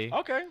needs to be.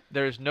 Okay.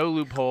 There's no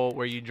loophole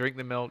where you drink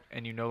the milk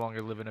and you no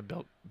longer live in a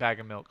bag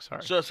of milk.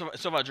 Sorry. So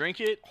if I drink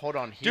it, Hold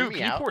on, hear dude, me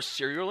can you out. pour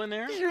cereal in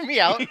there? Hear me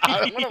out.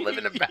 I don't want to live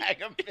in a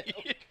bag of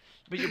milk.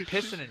 But you're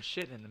pissing and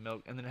shitting in the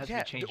milk, and then it has Yeah,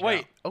 to be changed wait.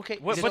 out. Okay,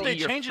 What, This but will they be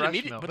your changed it fresh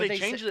immediately. milk. But they say-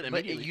 changed it but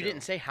immediately. you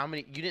didn't say how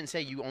many. You didn't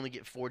say you only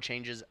get 4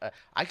 changes.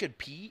 I could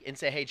pee and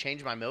say, "Hey,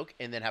 change my milk,"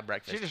 and then have So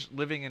breakfast. you're just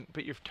living in,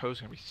 but your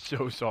toes gonna be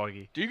so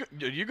soggy. Dude,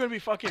 you're gonna be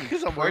fucking.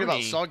 Because I'm worried about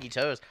pruny. soggy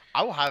toes.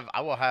 I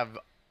will have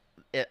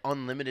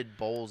unlimited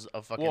bowls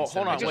of fucking. Well,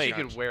 hold on, I guess cinnamon wait. you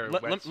crunch. could wear a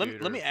Let-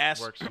 wetsuit let me or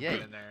ask- work something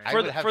Yeah, in there. I For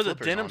would the have for the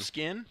flippers denim on.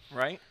 skin,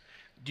 right?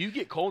 Do you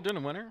get cold during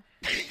the winter?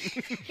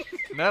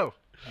 No,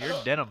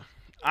 you're denim.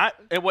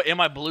 What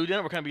am I blue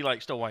denim or can I be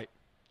like still white?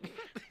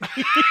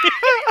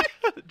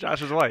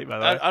 Josh is white, by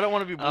the way. I don't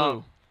want to be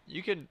blue.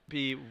 You can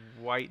be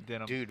white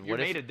denim. Dude, you're what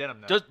if- made of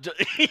denim though.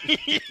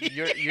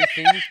 Your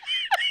thing.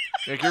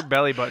 Like your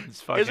belly button's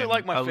fucking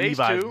like my a face,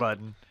 Levi's too?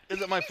 button.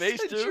 Is it my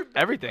face too?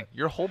 Everything.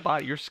 Your whole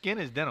body. Your skin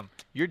is denim.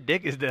 Your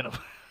dick is denim.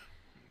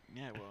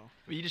 Yeah, well,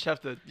 You just have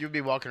to. You'd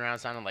be walking around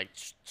sounding like.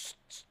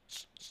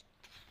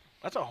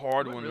 that's a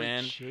hard You one, wouldn't really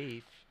man.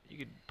 Chafe. You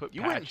could put.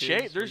 You wouldn't patches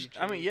shave. where There's, you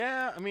I mean, chafe.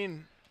 yeah, I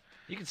mean,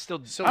 You can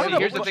still. So I don't wait, know.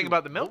 what Here's the would thing you-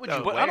 about the what milk, would you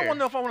though. but I don't wear? want to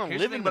know if I want to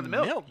Here's live the thing in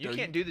about the milk. You though.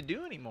 can't do the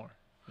do anymore.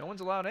 No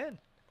one's allowed in.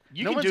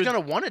 You No can one's do gonna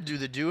want to do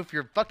the do if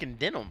you're fucking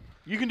denim.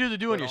 You can do the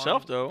do on Put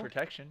yourself though.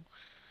 Protection.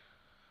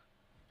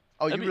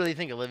 Oh, you That'd be- really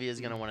think Olivia's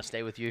gonna want to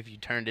stay with you if you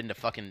turned into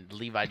fucking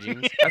Levi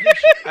jeans?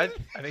 I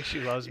think she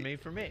loves me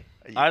for me.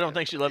 I don't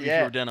think she loved you if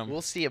you were denim.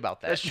 We'll see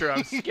about that. That's true.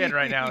 I'm skin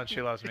right now, and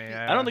she loves me.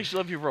 I don't think she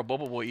loved you for a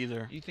bubble boy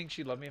either. You think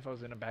she'd love me if I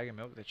was in a bag of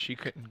milk that she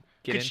couldn't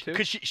get into?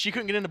 Cause she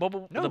couldn't get into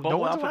bubble. No, the no bubble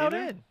one's outfit allowed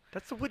either? in.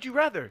 That's the would you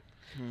rather.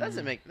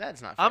 Doesn't make.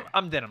 That's not fair.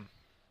 I'm denim.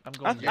 I'm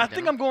going. I denim.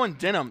 think I'm going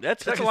denim.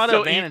 That's I a can lot of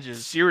still eat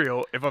advantages.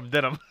 cereal if I'm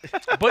denim.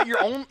 But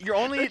your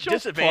only That's your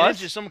disadvantage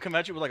plus. is someone come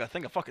at you with like a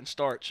thing of fucking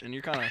starch, and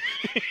you're kind of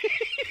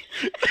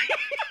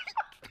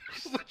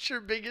What's your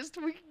biggest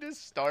weakness?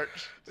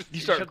 Starch. you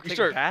should start take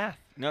a bath.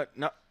 no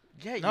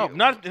Yeah. no you,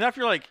 not if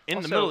you're like in the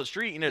Also, middle of the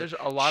street. And There's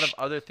a lot of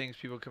other things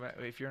people come at.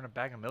 If you're in a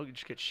bag of milk, you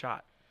just get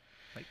shot.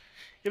 yeah,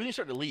 then you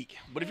start to leak.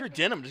 But if you're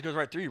denim, it just goes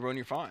right through you, bro, and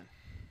you're fine.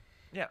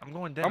 Yeah, I'm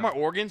going Are denim. my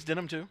organs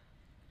denim too?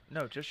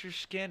 No, just your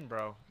skin,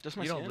 bro. Just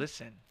my you skin? don't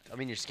listen. I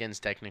mean, your skin's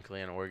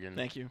technically an organ.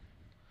 Thank you.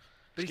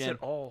 But he Skin. said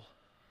all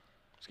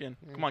Skin.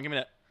 Come on, give me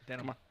that.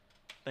 denim. Come on.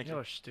 Thank you.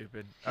 You're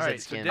stupid. He All said right,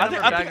 so skin. denim I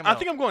think, or I, bag think, of I milk?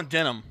 think I'm going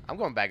denim. I'm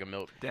going bag of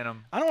milk.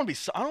 Denim. I don't want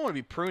to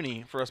be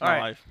pruny for the rest of All my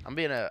right. life.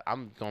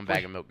 I'm going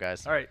bag of milk,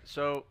 guys. All right,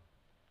 so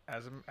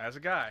as a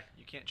guy,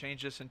 you can't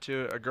change this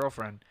into a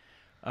girlfriend.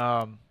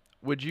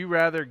 Would you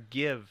rather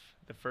give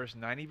the first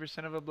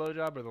 90% of a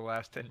blowjob or the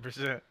last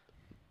 10%?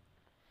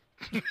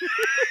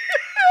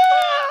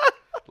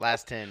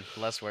 Last 10,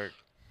 less work.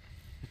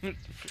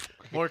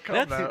 More cum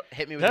That's- out.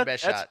 Hit me with your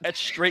best shot. That's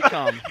straight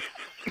cum.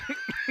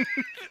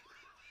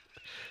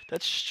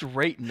 That's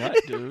straight nut,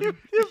 dude.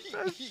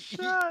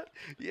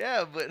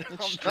 Yeah, but I'm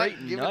straight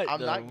not giving. nut, I'm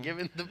though. not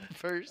giving the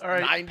first All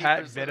right, 90%. Pat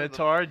of the-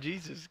 Benatar.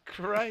 Jesus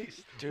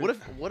Christ. Dude.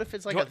 What if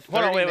it's like Hold a 30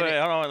 on, wait, minute?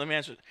 hold on. Let me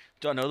answer.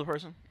 Do I know the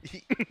person?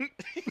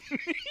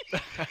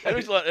 That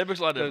makes a lot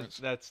of difference.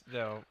 That's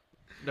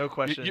no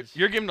questions.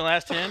 You're giving the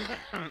last 10.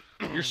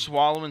 You're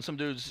swallowing some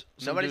dude's.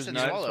 Nobody dude's said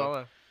nut.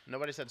 swallow.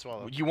 Nobody said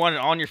swallow. You want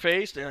it on your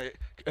face? They're like,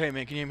 hey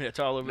man, can you hand me that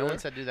towel over No there? one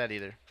said do that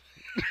either.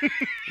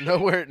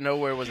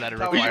 Nowhere was that a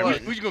Tell We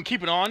requirement. you gonna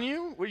keep it on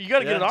you? Well, you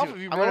gotta get it off of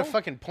you, I'm bro. gonna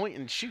fucking point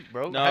and shoot,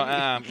 bro. No,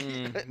 Have you-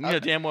 you know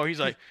damn well. He's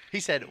like, He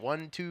said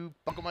 1, 2,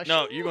 buckle my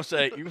no, shoe. you're gonna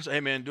say, hey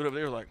man, do it over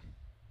there. Like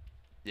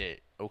Yeah,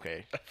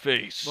 okay.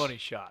 face. Money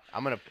shot.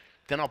 I'm gonna.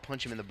 Then I'll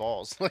punch him in the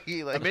balls. like,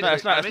 meant like, to-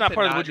 it's not I meant to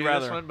part of the would do you this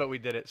rather. one, but we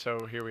did it,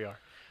 so here we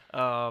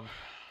are.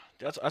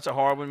 That's a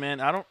hard one, man.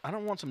 I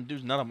don't want some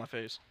dude's nut on my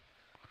face.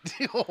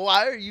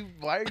 why are you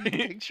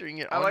picturing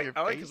it I on like your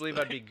I like face? to believe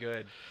I'd be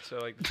good. So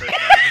like the first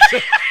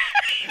 90%.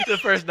 The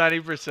first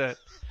 90%.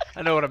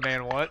 I know what a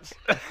man wants.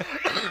 I'm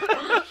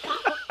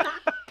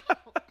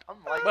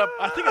like, But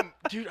I think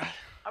dude.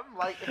 I'm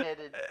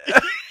lightheaded.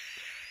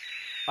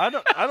 I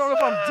don't know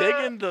if I'm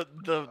digging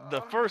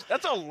the first.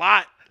 That's a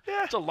lot. Yeah.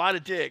 That's a lot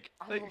of dig.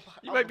 Like,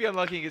 you might be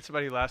unlucky and get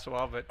somebody who lasts a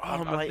while, but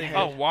I'm my thinking, head.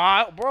 Oh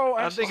wow, bro.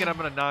 I'm thinking I'm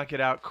gonna knock it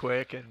out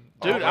quick and.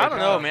 Dude, oh my I don't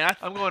know, God. man.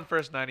 I'm going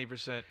first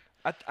 90%.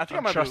 I think I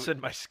I'm might trusting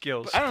my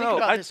skills. I don't Think know.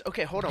 about I, this.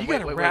 Okay, hold on. you Wait,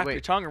 gotta wait, wrap wait, your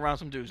wait. tongue around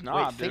some dude's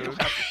knob, think dude.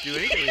 about- Do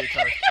anything with your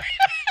tongue.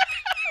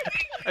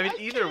 I mean,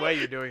 either way,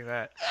 you're doing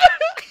that.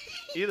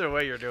 Either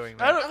way, you're doing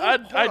that.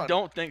 Hold I on.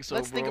 don't think so,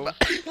 Let's bro. think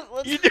about.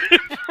 let's, You did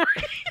it for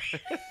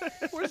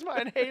where's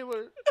my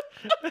inhaler?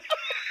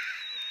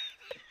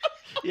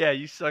 Yeah,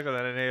 you suck on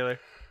that inhaler.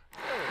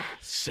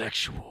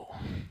 sexual.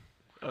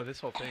 Oh,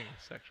 this whole thing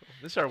is sexual.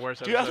 This is our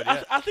worst Dude, episode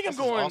yet. I think I'm This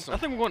is going. awesome. I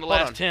think I'm going to Hold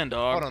last on. 10,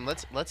 dog. Hold on,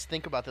 let's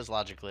think about this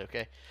logically,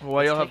 okay? Well,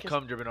 let's y'all have take us-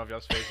 cum dripping off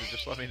y'all's faces.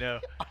 Just let me know.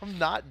 I'm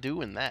not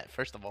doing that.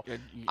 First of all, Yeah,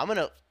 I'm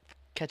gonna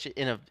catch it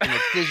in a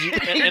tissue.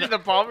 In the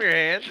palm of your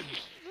hand.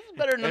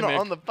 Better than Hey, Mick.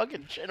 on the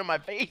fucking chin of my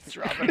face,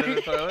 Drop Robin. it in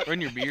the toilet. Or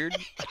in your beard.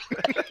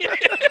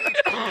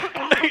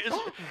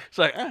 It's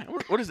like,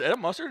 what is that?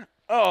 Mustard?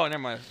 Oh, never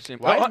mind.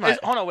 Why is my-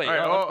 Hold on, wait. All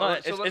right, no,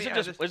 no, so let is me it add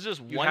just this. is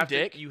this You one have to-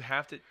 dick? You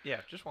have to.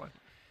 Yeah, just one.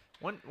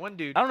 One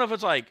dude. I don't know if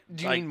it's like.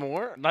 Do you like, need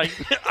more? Like,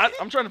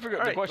 I'm trying to figure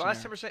All out the right, question.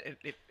 last here.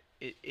 10%.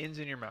 It ends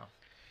in your mouth.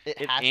 It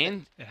It has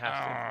ends. It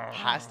has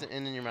has to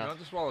end in your to. You don't mouth. have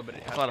to swallow, but it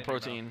has That's a lot of to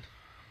end in your protein.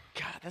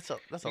 God, that's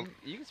a mouth.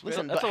 You can spit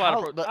listen. it. That's but a lot of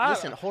how- protein. But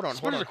listen, hold on,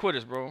 hold Spitters on. are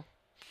quitters, bro.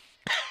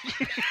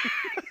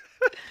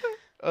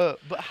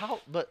 But how?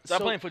 But Stop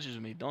so playing footsies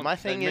with me. Don't. my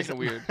thing that's is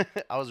making it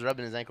weird. I was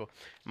rubbing his ankle.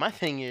 My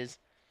thing is,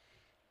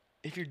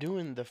 if you're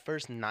doing the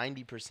first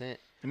 90%, It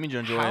means you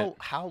enjoy it.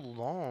 how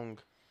long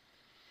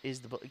is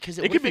the? Because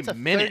It could be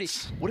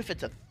minutes. What if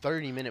it's a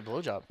 30-minute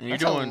blowjob? And you're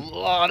That's doing- a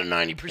lot of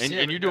 90%.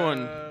 And you're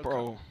doing, Uh,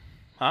 bro.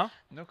 Huh?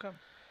 No cum.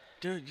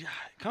 Dude, yeah,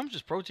 comes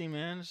just protein,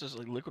 man. It's just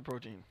like liquid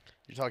protein.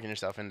 You're talking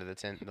yourself into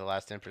the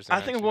last 10%.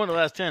 I think I'm going to the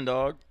last 10,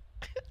 dog.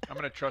 I'm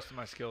gonna trust in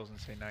my skills and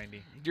say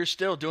 90. You're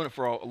still doing it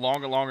for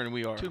longer than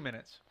we are. 2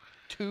 minutes.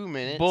 2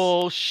 minutes.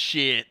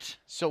 Bullshit.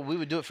 So we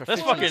would do it for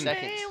That's 15 fucking-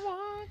 seconds.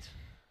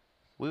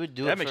 We would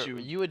do That it makes for, you-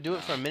 you would do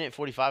it for a minute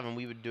 45, and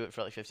we would do it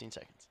for like 15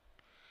 seconds.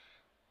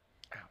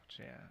 Ouch.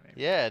 Yeah.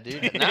 Maybe. Yeah,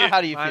 dude. Now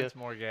how do you feel? Mine's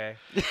more gay.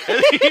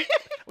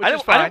 I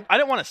is fine.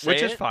 didn't want to say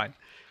Which it, is fine.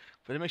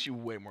 but it makes you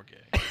way more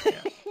gay.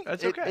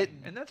 That's It- okay. it-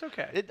 and that's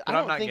okay. it- but I I'm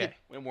don't not think gay.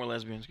 it- Way more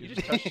lesbians. You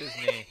Excuse just me. touched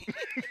his knee.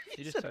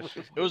 You just touched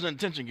his It was an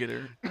attention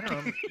getter. I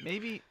don't know.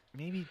 Maybe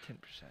 10%.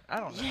 I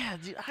don't know. Yeah,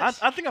 dude. I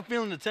think I'm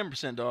feeling the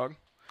 10%, dog.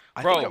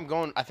 I Bro. think I'm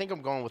going. I think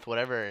I'm going with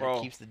whatever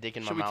Bro. keeps the dick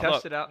in Should my we mouth.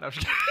 test it out? No, I'm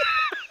just kidding.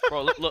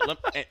 Bro,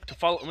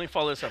 let me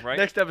follow this up, right?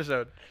 Next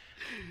episode.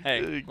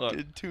 Hey, look.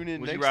 Tune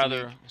in Would next you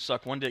rather week.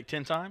 suck one dick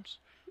 10 times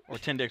or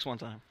 10 dicks one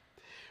time?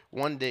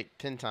 One dick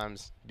 10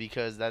 times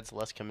because that's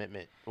less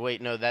commitment.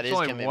 Wait, no, that There's is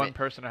only commitment. one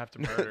person I have to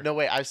murder. No,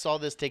 wait, I saw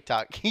this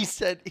TikTok. He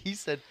said,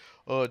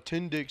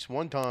 10 dicks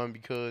one time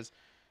because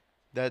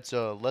that's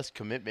less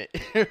commitment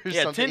or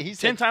Yeah, something. 10, He 10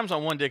 said, times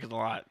on one dick is a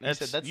lot. He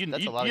said that's- you,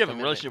 that's you, a lot you of have a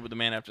commitment. relationship with the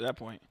man after that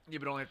point. You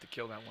would only have to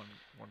kill that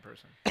one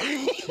person.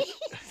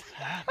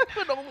 I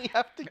would only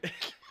have to.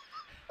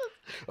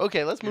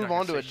 Okay, let's You're move not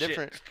on to gonna a say shit.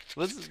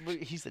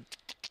 different. He said,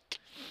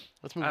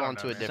 let's move I don't on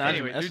know, to a man. different. Sound-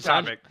 Anyway, that's new the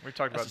sound topic. We're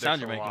talking that's about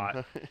the dicks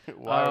sound a you're lot.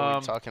 Why are we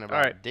Um, talking about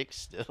alright. dick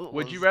still?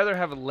 Would you rather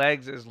have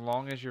legs as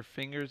long as your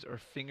fingers or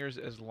fingers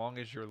as long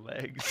as your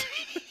legs?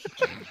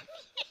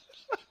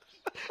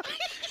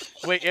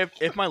 Wait,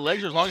 if my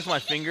legs are as long as my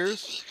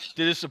fingers,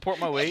 did it support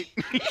my weight?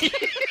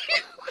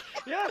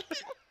 yeah.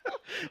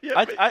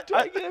 I get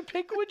to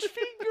pick which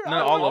finger?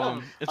 No, all of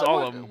them. It's all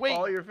of them. Wait,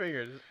 All your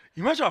fingers.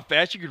 You imagine how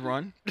fast you could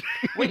run?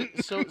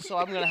 wait. So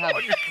I'm gonna have.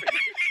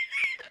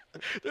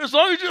 As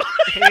long as you.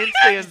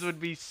 Handstands would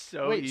be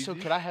so Wait, easy. so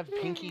could I have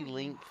pinky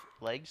length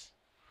legs?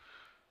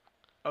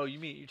 Oh, you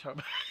mean you're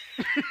talking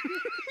about?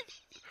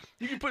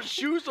 You can put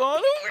shoes on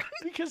them.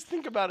 Because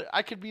think about it,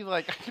 I could be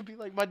like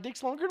my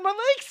dick's longer than my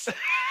legs.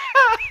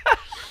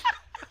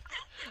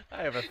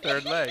 I have a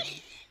third leg.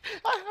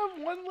 I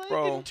have one leg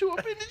Bro. and two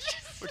appendages.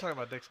 We're talking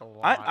about dicks a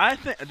lot. I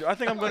think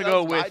I'm gonna That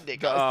go was my with dick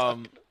the, I was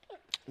talking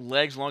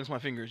legs long as my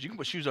fingers. You can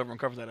put shoes over and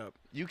cover that up,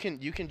 You can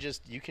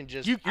just You-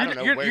 I don't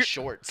know, you're- wear you're-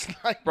 shorts.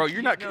 Like, bro.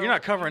 You're not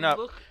covering up.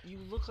 You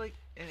look like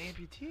an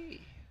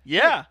amputee.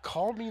 Yeah.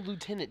 Call me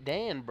Lieutenant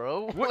Dan,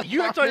 bro. What- Like,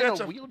 you I'm thought in that's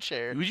a a-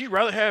 wheelchair. Would you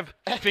rather have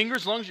fingers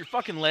as long as your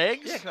fucking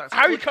legs? Yeah, 'cause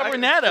How are you I covering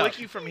can that up? Flick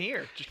you from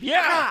here. Just,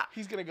 Yeah.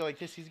 He's gonna go like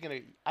this.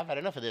 I've had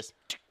enough of this.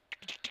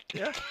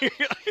 yeah. Like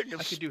I a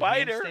could do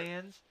spider.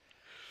 handstands.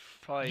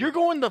 Probably. You're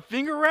going the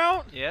finger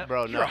route? Yeah.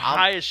 Bro, no, You're I'm,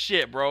 high as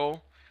shit,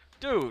 bro.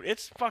 Dude,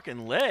 it's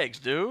fucking legs,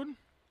 dude.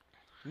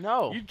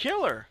 no. You'd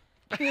kill her.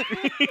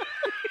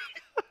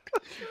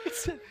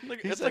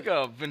 It's like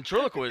a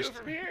ventriloquist. Go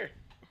from here.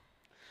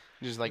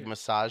 Just like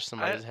massage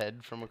somebody's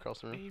head from across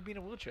the And room. you'd be in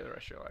a wheelchair the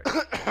rest of your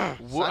life.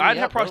 Well, Sign I'd me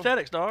have up, bro.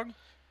 prosthetics, dog.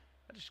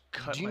 I just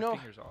cut Do you my know-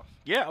 fingers off.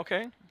 Yeah,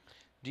 okay.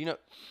 Do you know?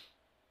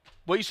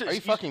 Well, you said Are you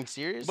fucking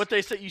serious? But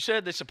they said you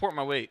said they support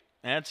my weight.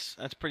 That's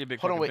pretty big.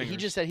 Hold on, fucking wait. He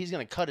fingers. just said he's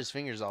gonna cut his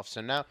fingers off.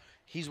 So now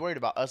he's worried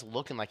about us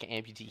looking like an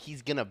amputee.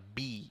 He's gonna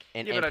be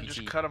an Yeah, amputee. but I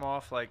just cut them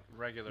off like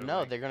regularly.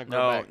 No, they're gonna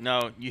grow back.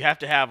 No. You have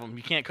to have them.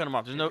 You can't cut them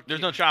off. There's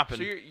no chopping.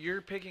 So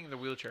you're picking the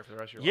wheelchair for the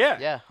rest of your Yeah.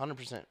 life. Yeah,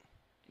 100%.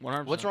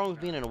 100%. What's wrong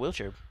with being in a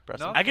wheelchair,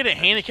 Preston? No. I get a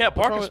handicap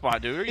What's parking wrong with-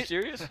 spot, dude. Are you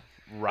serious?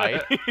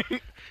 Right.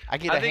 I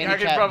get a I think I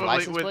could handicap probably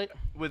license with, plate.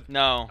 with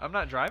No. I'm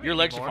not driving. Your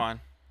legs are anymore. fine.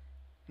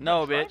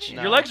 No, driving? bitch.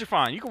 No. Your legs are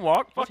fine. You can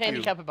walk. What's Fuck you.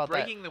 handicap about that?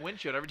 Breaking the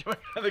windshield every time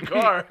I get out of the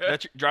car.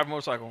 That's drive a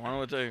motorcycle. I don't know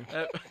what to tell you.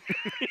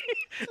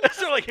 Uh, That's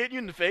not like hitting you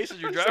in the face as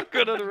you're driving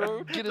good on the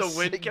road. Get the a,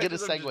 wind get a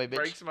catches them, Segway, just bitch.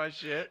 breaks my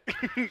shit.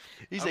 He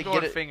I'm said, going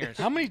get it. fingers.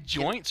 How many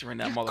joints are in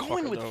that You're motherfucker?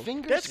 going with though?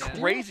 fingers, That's yeah.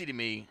 crazy to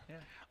me. Yeah.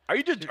 Are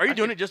you Dude, are you I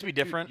doing could- it just to be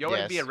different? Y'all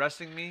would be Yes.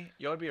 arresting me.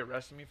 Y'all would be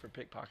arresting me for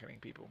pickpocketing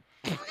people.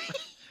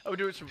 I would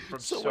do it from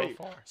so wait,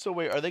 far. So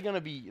wait, are they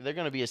gonna be? They're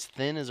gonna be as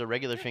thin as a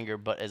regular finger,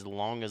 but as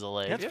long as a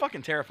leg. That's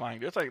fucking terrifying.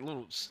 Dude. It's like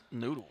little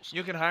noodles.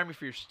 You can hire me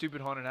for your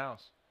stupid haunted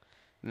house.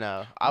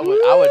 No,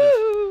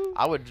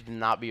 I would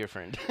not be your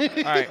friend. All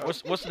right,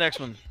 what's the next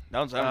one? That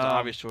was an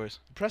obvious choice.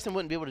 Preston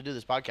wouldn't be able to do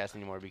this podcast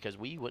anymore because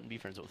we wouldn't be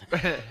friends with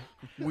him.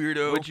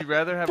 Weirdo. Would you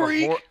rather have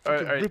Freak! a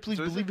Fucking Ripley's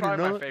so this Believe is It or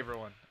probably my Not. favorite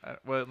one.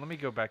 Well, let me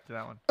go back to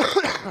that one.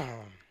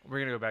 We're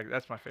gonna go back.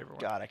 That's my favorite one.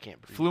 God, I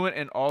can't breathe. Fluent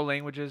in all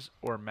languages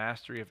or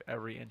mastery of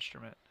every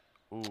instrument.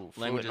 Ooh, fluent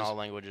Languages. in all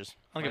languages.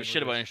 I don't give a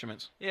shit about languages.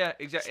 instruments. Yeah,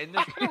 exactly. And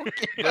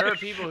there are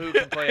people who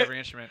can play every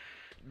instrument.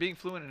 Being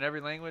fluent in every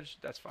language,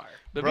 that's fire.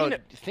 But Bro,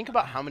 being think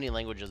about how many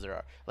languages there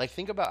are. Like,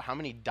 think about how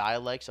many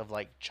dialects of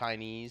like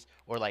Chinese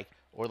or like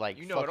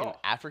You know it fucking all.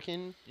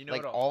 African. You know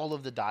like it all. all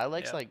of the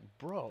dialects. Yeah. Like,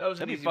 bro. That was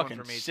an That'd be easy one fucking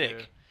for me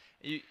sick.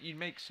 too. You'd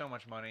make so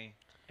much money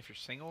if you're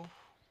single.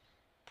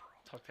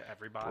 Talk to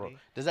everybody. Bro.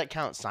 Does that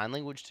count sign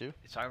language too?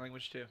 It's sign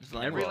language too. It's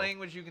Every language.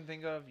 language you can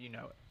think of, you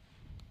know it.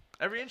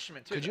 Every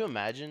instrument too. Could you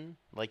imagine?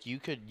 Like, you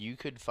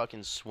could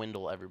fucking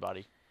swindle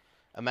everybody.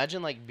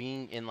 Imagine like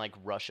being in like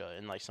Russia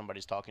and like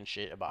somebody's talking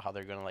shit about how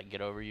they're gonna like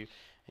get over you,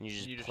 and you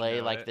just play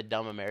know like it. the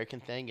dumb American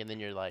thing, and then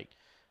you're like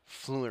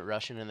fluent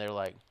Russian, and they're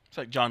like, It's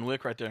like John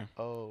Wick right there.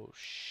 oh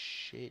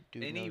shit,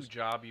 dude. Any knows.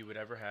 job you would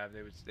ever have,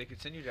 they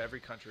could send you to every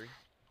country.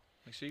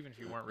 Like, so even if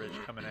you weren't rich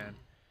coming in,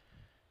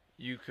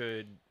 you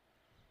could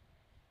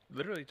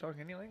literally talk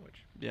any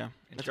language. Yeah.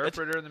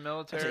 Interpreter in the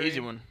military. That's an easy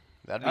one.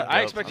 That'd be I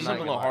dope. expected I'm not something a gonna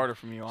little lie. harder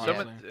from you,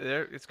 honestly.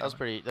 It's That was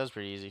coming.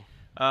 pretty easy.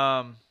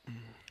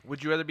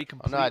 Would you rather be Oh,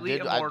 completely no, I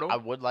did. immortal? I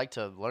would like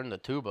to learn the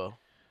tuba.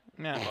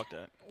 Nah, fuck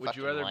that. Would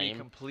you fucking rather lame. be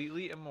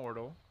completely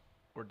immortal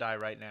or die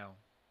right now?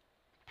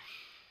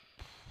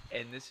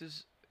 And this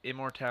is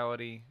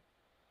immortality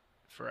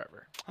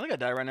forever. I think I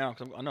die right now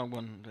because I know I'm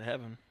going to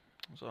heaven.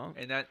 So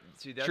And that's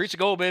streets of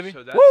gold, baby.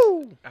 So that's,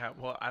 Woo!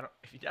 well, I don't.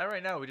 If you die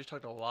right now, we just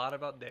talked a lot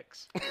about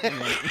dicks.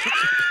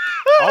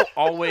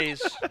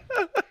 Always.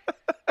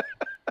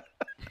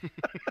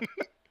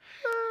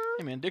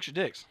 Hey man, dicks are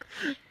dicks.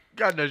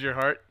 God knows your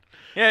heart.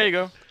 Yeah, there you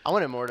go. I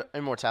want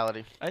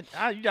immortality. You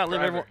gotta live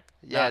Forever. everyone.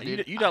 Yeah, Nah,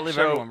 dude. You gotta live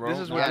So, everyone, bro. this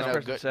is Nah, what Yeah, this nah. no,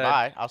 person good. said.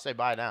 Bye. I'll say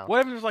bye now.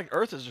 What if like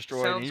Earth is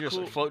destroyed and Sounds you're just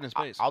cool. floating in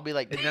space? I'll be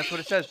like, And that's what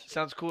it says.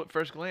 Sounds cool at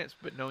first glance,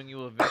 but knowing you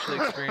will eventually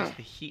experience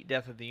the heat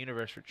death of the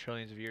universe for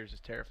trillions of years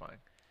is terrifying.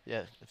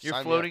 yeah. You're sign me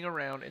up. floating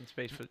around in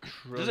space for Does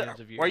trillions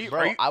it, of years. are you Bro,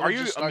 are you, I would are you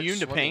just start immune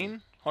to swimming.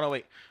 pain? Hold on,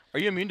 wait. Are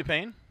you immune to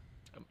pain?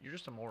 You're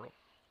just immortal.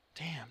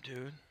 Damn,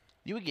 dude.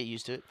 You would get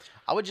used to it.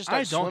 I would just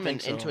I start don't swimming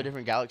think so. into a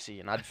different galaxy,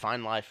 and I'd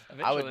find life.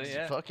 I would Eventually,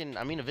 yeah. fucking.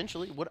 I mean,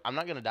 eventually. I'm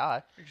not gonna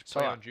die. You're just So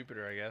playing on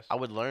Jupiter, I guess. I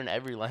would learn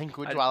every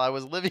language I'd- while I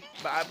was living.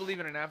 But I believe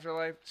in an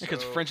afterlife.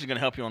 Because so French is gonna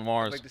help you on I'd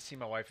Mars. like to see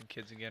my wife and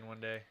kids again one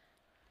day.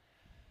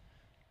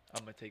 I'm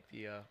gonna take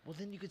the. Well,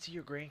 then you could see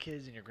your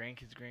grandkids and your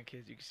grandkids'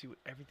 grandkids. You can see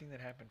everything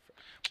that happened.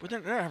 But they're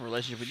not have a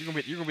relationship.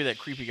 But you're gonna be that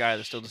creepy guy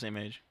that's still the same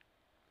age.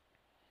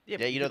 Yeah,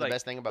 but you know could, the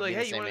best thing about like, being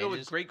hey, the you same wanna go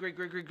ages?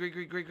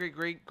 with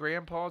great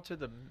grandpa to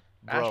the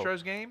Bro,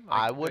 Astros game?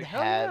 I Like- would like,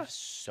 hell have yeah.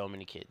 so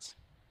many kids.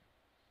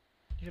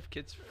 You have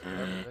kids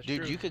forever. That's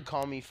Dude, true. you could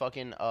call me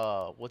fucking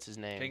what's his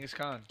name? Genghis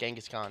Khan.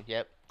 Genghis Khan.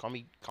 Yep. Call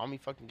me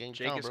fucking Genghis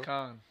Khan, Genghis bro.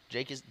 Khan.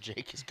 Jake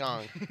is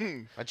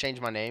Khan. I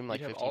changed my name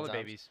like You'd have 15 all the times.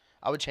 babies.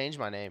 I would change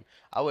my name.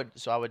 I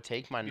would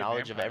take my Be a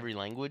knowledge of vampire. every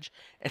language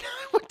and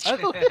I would I-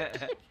 chill.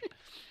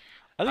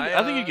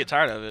 I think you'd get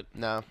tired of it.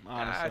 No.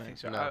 Honestly, I think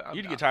so. No.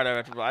 You'd get tired of it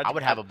after. I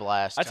would have a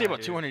blast. I'd say about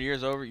dude. 200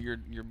 years over, you're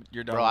done.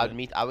 Bro, with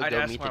it. I would I'd go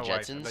ask meet my the wife,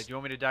 I'd be Jetsons. like, do you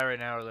want me to die right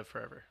now or live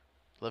forever?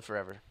 Live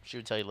forever. She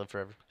would tell you live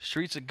forever.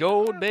 Streets of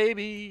gold,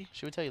 baby.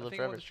 She would tell you I live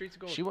think I want forever. the streets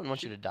of gold. She wouldn't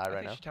want you to die I right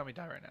think now. she'd tell me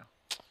die right now.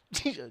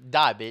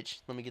 Die, bitch.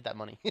 Let me get that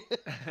money.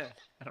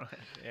 I don't,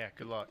 yeah,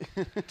 good luck.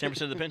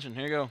 10% of the pension.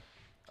 Here you go.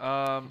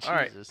 All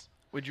right. Jesus.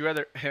 Would you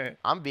rather?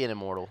 I'm being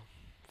immortal.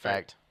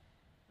 Fact.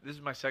 This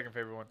is my second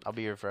favorite one. I'll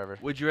be here forever.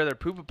 Would you rather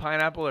poop a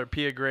pineapple or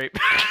pee a grape?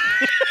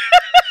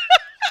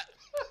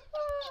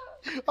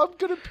 I'm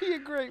gonna pee a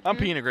grape. I'm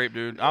peeing a grape,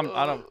 dude. I'm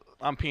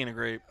peeing a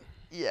grape.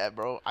 Yeah,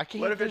 bro. I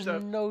can't. What if There's it's a-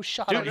 no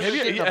shot. Dude, I'm have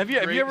you- getting a have you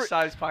ever-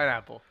 Grape-sized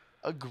pineapple?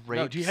 a grape?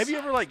 No, dude, have you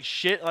ever like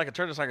shit like a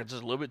turtle that's like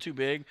just a little bit too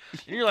big,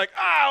 and you're like,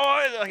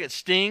 ah, like it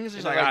stings.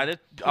 It's And like, it, like,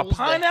 a pulls the-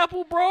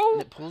 pineapple, And bro.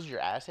 it pulls your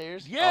ass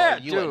hairs? Yeah,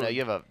 oh, you wouldn't know. dude.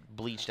 You have a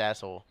bleached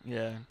asshole.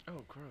 Yeah.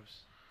 Oh,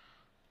 gross.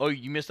 Oh,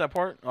 you missed that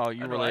part? Oh,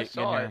 you I were know, I late.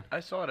 saw getting it. I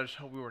saw it. I just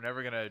hope we were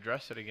never gonna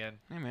address it again.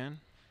 here. Hey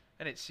man,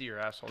 I didn't see your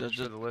asshole. Just-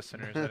 Just for the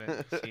listeners, I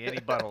didn't see any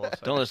buttholes.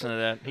 don't listen to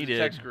that. He did.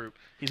 Text group.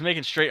 He's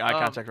making straight eye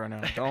Um, contact right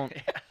now. Don't.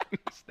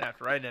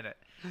 Snapped right in it.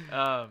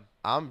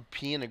 I'm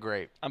peeing a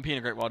grape. I'm peeing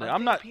a grape all day. I I'm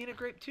think not. peeing a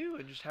grape too,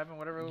 and just having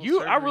whatever. Little You.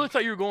 I surgery. really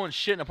thought you were going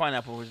shit in a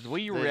pineapple. Was the way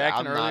you were Dude,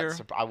 reacting I'm earlier?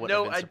 not. I wouldn't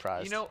No, have been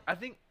surprised. You know, I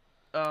think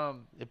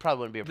it probably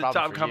wouldn't be a the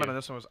problem top for comment you. on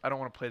this one was, I don't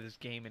want to play this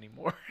game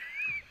anymore.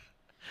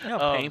 You know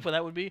how Um, painful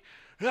that would be?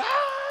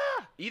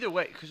 Either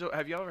way, because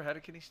have you ever had a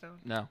kidney stone?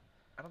 No,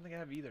 I don't think I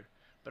have either.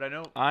 But I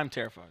know I'm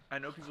terrified.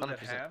 people that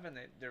 100%. have, and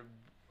they're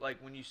like,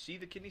 when you see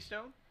the kidney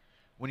stone,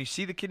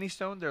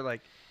 they're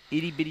like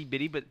itty bitty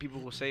bitty, but people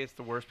will say it's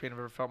the worst pain I've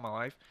ever felt in my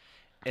life.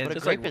 And But a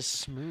it's grape like- is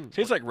smooth.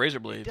 Tastes like razor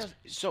It blades.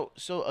 does.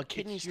 So a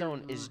kidney It's your-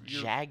 stone is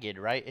your- jagged,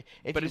 right?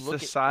 If but you it's the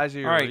look at size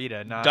of your All right,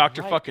 Rita, not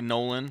Dr. Right. fucking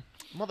Nolan.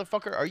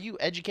 motherfucker, are you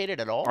educated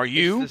at all? Are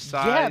you? It's the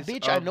size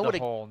bitch, I of know the what a-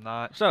 hole,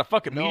 not. It's not a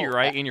fucking No,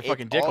 meteorite in your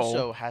fucking dick It hole.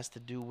 also has to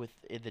do with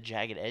the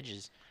jagged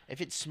edges.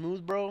 If it's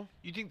smooth, bro,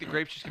 You think the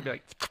grape's just gonna be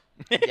like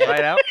yeah,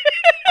 right out?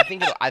 I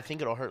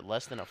think it'll hurt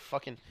less than a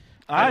fucking.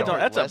 I it'll don't.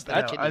 hurt That's less a. than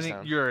No, That's, kidney I think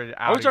stone. you're. Out are we of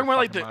your talking about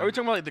like fucking the? Are we mind.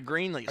 talking about like the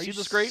green, like Are you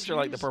seedless grapes, or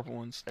like the serious? purple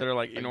ones that are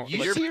like you know? you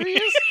like-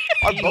 serious?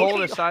 Are You hold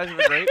the both size of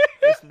a grape.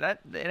 It's that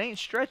it ain't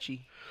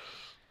stretchy.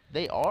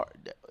 they are.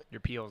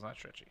 Your peel is not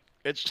stretchy.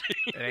 It's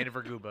It ain't a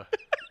verguba.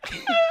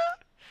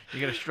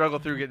 You're gonna struggle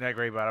through getting that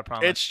grape out. I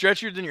promise. it's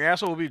stretchier than your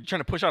asshole will be trying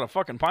to push out a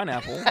fucking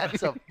pineapple.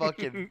 That's a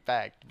fucking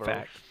fact, bro.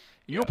 fact.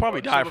 You'll probably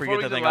So die if you before get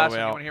we that do thing the all last the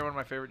way one, you out. want to hear one of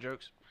my favorite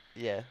jokes?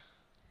 Yeah. All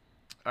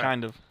right.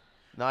 Kind of.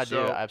 No, I do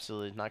So-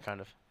 absolutely not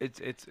kind of. It's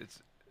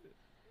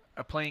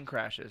a plane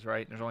crashes,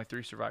 right? There's only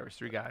 3 survivors,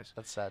 3 guys.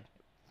 That's sad.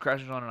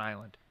 Crashes on an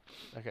island.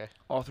 Okay.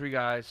 All 3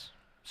 guys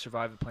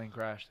survive the plane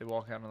crash. They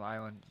walk out on the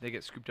island. They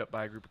get scooped up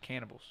by a group of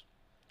cannibals.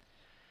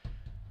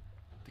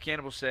 The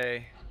cannibals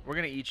say, "We're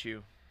gonna eat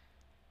you."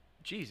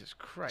 Jesus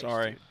Christ!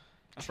 Sorry, dude.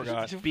 I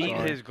forgot. Beat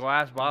Sorry. his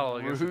glass bottle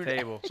against the Rude.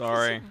 table.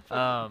 Sorry.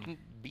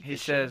 Beat He the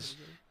shit out of says,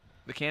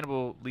 it. the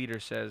cannibal leader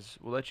says,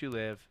 "We'll let you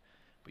live,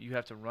 but you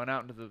have to run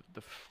out into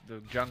the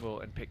jungle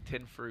and pick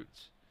 10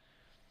 fruits."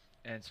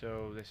 And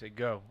so they say,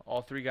 "Go."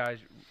 All 3 guys,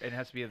 and it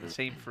has to be of the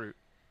same fruit.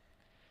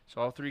 So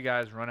all 3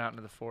 guys run out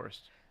into the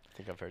forest. I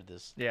think I've heard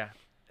this. Yeah,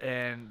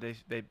 and they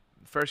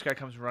first guy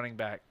comes running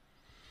back,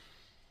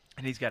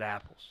 and he's got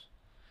apples,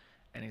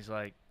 and he's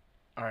like,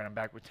 "All right, I'm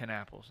back with 10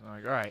 apples." And I'm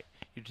like, "All right,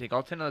 you take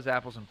all 10 of those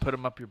apples and put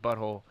them up your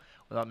butthole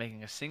without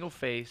making a single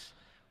face,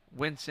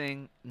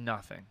 wincing,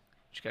 nothing.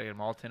 Just gotta get them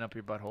all 10 up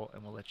your butthole,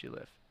 and we'll let you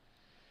live."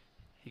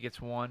 He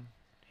gets 1,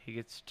 he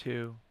gets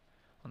 2.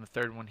 On the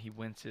 3rd one, he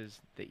winces.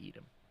 They eat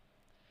him.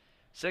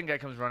 Second guy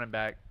comes running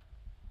back.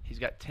 He's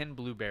got 10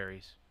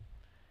 blueberries.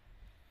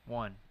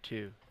 1,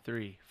 2,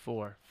 3,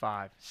 4,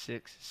 5,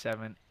 6,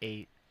 7,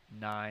 8,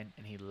 9,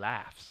 and he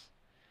laughs.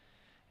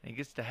 And he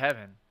gets to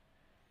heaven,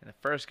 and the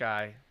first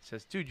guy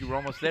says, "Dude, you were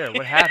almost there.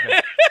 What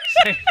happened?"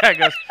 Second guy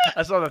goes,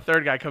 "I saw the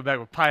third guy come back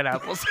with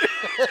pineapples."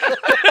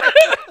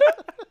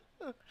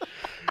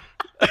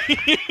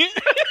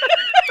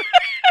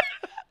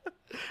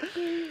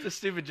 It's a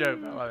stupid joke.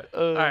 I love it.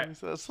 All right.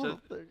 So,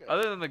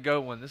 other than the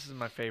goat one, this is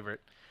my favorite.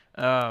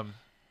 yeah,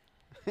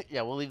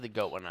 we'll leave the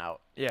goat one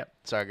out. Yeah.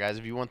 Sorry, guys.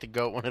 If you want the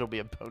goat one, it'll be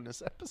a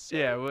bonus episode.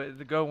 Yeah,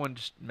 the goat one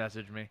just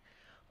messaged me.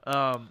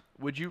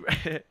 Would you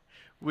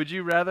would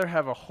you rather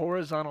have a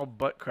horizontal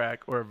butt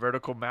crack or a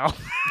vertical mouth?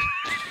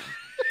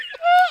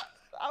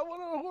 I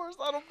want a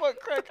horizontal butt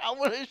crack. I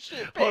want to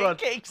shit Hold on,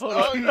 pancakes. hold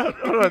dog. on,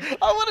 hold on.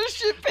 I want to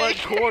shit Like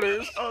pancakes.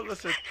 quarters. Oh,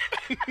 listen.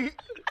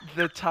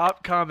 The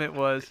top comment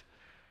was,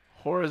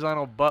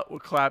 "Horizontal butt will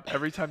clap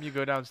every time you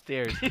go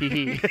downstairs." Hee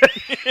hee.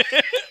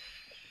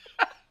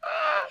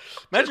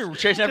 Imagine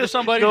chasing after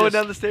somebody. Going just-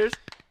 down the stairs.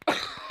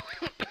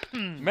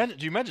 Imagine,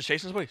 do you imagine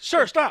chasing somebody?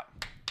 Sir,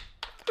 stop.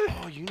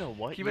 Oh, you know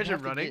what? Can you You'd imagine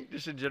have to running get-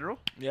 just in general?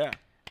 Yeah.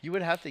 you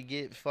would have to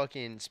get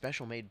fucking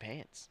special made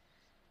pants.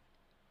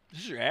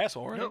 This is your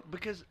asshole, right? No,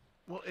 because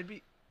it'd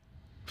be.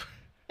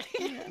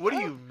 What do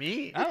you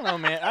mean? I don't know,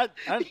 man.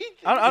 The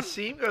I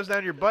seam goes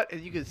down your butt,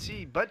 and you can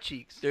see butt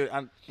cheeks. dude,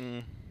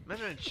 Imagine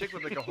a chick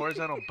with like a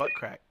horizontal butt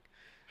crack.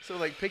 So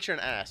like, picture an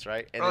ass,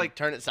 right? And Or, then like-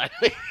 turn it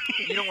sideways.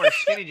 You don't wear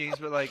skinny jeans,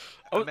 but like.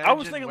 I was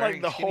imagine thinking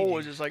wearing like the skinny hole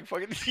was jeans. just like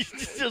fucking,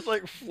 just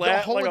like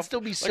flat. hole like would a,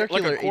 still be like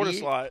circular, a quarter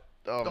idiot. slot.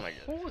 Oh The my god.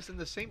 hole is in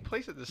the same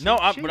place at the same No,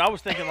 shape. but I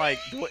was thinking like,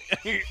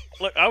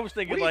 look, I was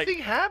thinking What do you like,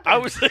 think happened? I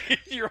was thinking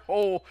your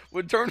hole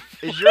would turn.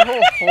 Is your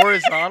hole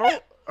horizontal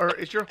or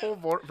is your hole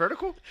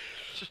vertical?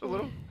 Just a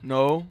little.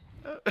 No.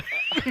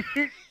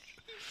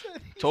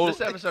 Totally.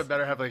 This episode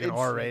better have like an It's-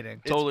 R rating.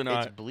 Totally It's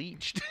not.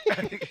 bleached.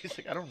 He's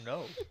like, I don't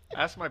know.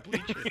 Ask my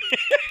bleacher.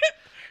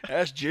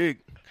 That's Jig.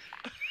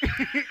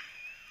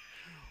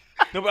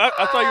 No, but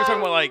I thought you were talking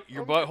about like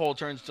your butthole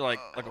turns to like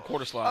a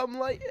quarter slot. I'm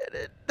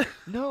lightheaded.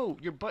 No,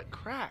 your butt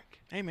crack.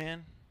 Hey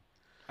man,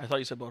 I thought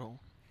you said butthole.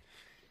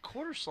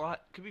 Quarter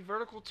slot could be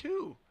vertical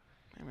too.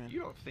 Hey man,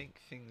 You don't think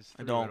things I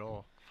through don't. at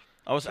all.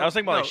 I was thinking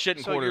about like No, shit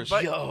in so your quarters.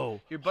 butt-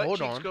 Yo, Your butt hold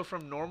cheeks on. go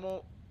from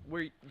normal,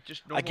 where you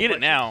just normal I get butt it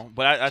now, cheeks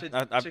but I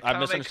to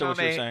misunderstood what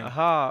you were saying.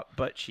 Aha,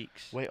 butt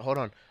cheeks. Wait, hold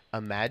on.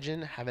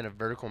 Imagine having a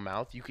vertical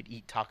mouth. You could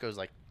eat tacos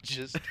like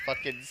just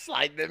fucking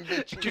slide them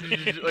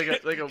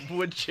bitches. like a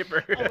wood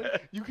chipper.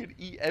 You could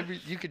eat every.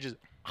 You could just.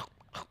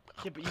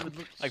 Yeah, but you would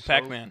look Like so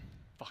Pac-Man.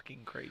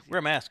 fucking crazy. Wear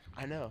a mask.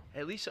 I know.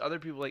 At least other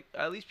people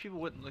at least people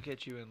wouldn't look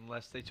at you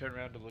unless they turn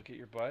around to look at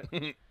your butt.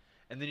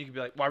 And then you could be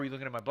like, "Why were you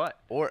looking at my butt?"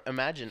 Or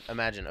imagine.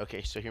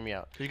 Okay, so hear me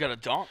out. You got a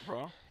donk,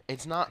 bro.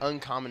 It's not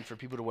uncommon for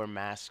people to wear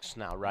masks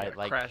now, right? a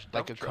Like crash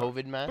like a dump truck. COVID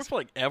But mask. for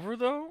like ever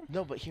though.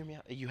 No, but hear me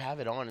out. You have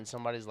it on, and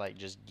somebody's like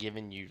just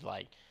giving you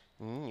like,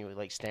 you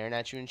like staring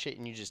at you and shit,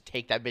 and you just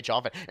take that bitch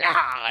off and.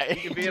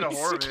 You could be in a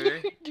horror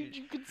movie. Dude,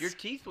 you could. Your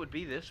teeth would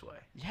be this way.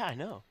 Yeah, I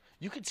know.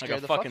 You could Like scare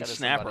a the fucking fuck out of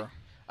snapper. somebody.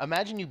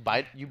 Imagine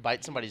you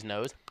bite somebody's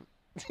nose,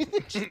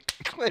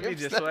 Clamps Maybe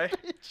this that way.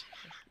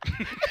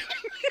 bitch.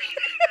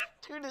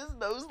 Dude, his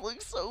nose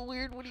looks so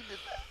weird when he did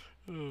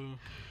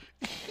that.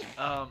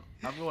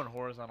 I'm going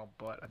horizontal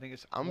butt. I think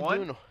it's I'm one.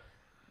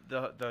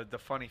 doing. The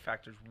funny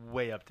factor's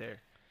way up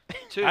there.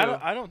 Two,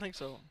 I don't think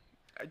so.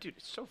 dude,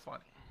 it's so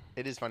funny.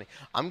 It is funny.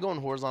 I'm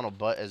going horizontal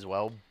butt as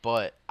well,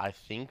 but I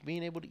think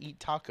being able to eat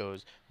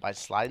tacos by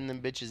sliding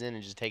them bitches in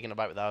and just taking a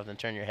bite without having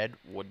to turn your head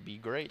would be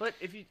great. But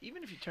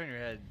even if you turn your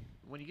head,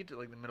 when you get to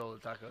like the middle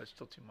of the taco, it's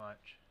still too much.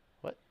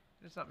 What?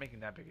 It's not making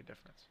that big a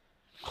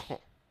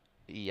difference.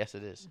 Yes,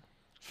 it is.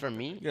 For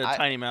me, You got a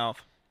tiny mouth.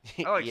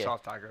 I like yeah,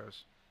 soft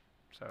tacos.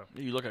 So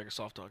You look like a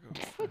soft taco.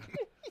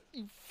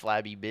 you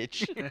flabby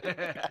bitch.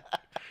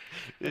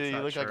 Yeah, you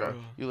not look like a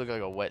true. you look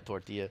like a wet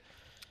tortilla.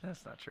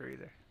 that's not true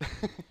either.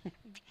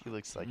 He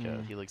looks like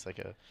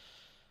a.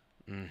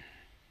 Mm.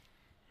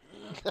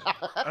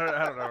 I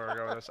don't know where we're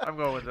going with this. I'm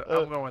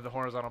going with the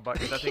horizontal butt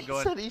because I think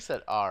going. He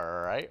said, all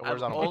right. I'm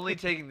Horizontal. only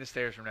taking the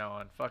stairs from now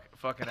on.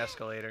 Fucking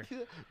escalator.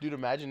 Dude,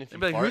 imagine if you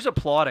And be like, fart. who's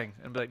applauding?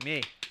 And be like,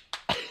 me.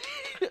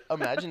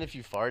 Imagine if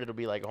you fart, it'll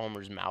be like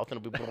Homer's mouth,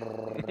 and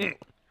it'll be.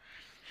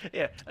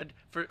 Yeah.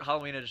 For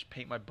Halloween, I just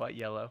paint my butt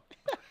yellow.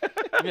 You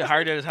get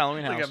hired at his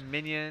Halloween Like house. a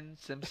Minion,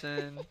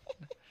 Simpson.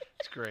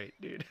 It's great,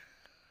 dude.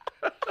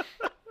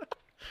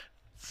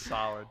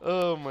 Solid.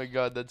 Oh my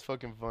god, that's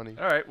fucking funny.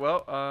 All right.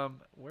 Well,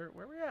 where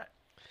we at?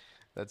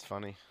 That's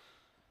funny.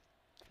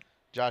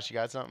 Josh, you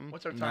got something?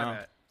 What's our time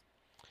No.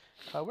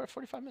 at? We're at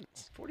 45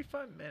 minutes.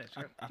 45 minutes.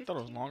 We got I thought it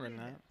was 15 longer than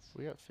that. minutes.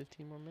 We got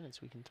 15 more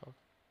minutes. We can talk.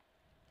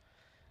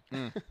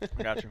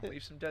 I got you.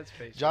 Leave some dead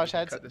space. so Josh we can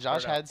had cut this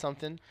Josh part out. had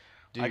something.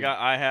 Dude,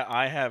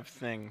 I have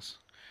things,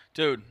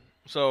 dude.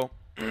 So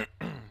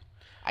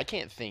I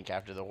can't think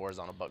after the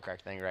horizontal butt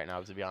crack thing right now.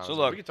 To be honest, So with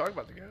look- We can talk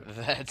about the goat. you.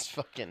 That's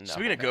fucking. No.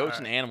 speaking of goats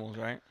Alright. and animals,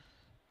 right?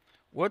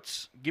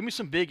 Give me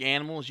some big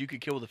animals you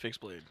could kill with a fixed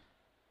blade.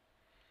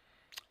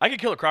 I could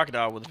kill a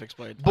crocodile with a fixed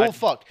blade. Bull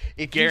fuck.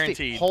 If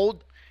guaranteed. You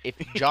hold, if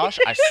Josh,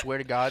 I swear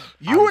to God,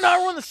 You and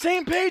I were on the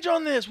same page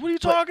on this. What are you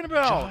But, talking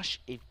about? Josh,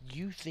 if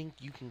you think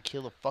you can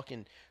kill a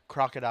fucking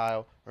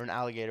crocodile or an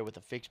alligator with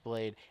a fixed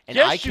blade, and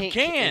Yes, I you can't,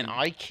 can. and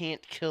I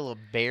can't kill a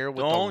bear with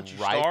Don't a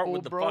you rifle, start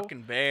with the bro.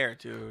 fucking bear,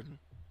 dude.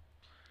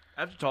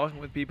 After talking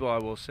with people, I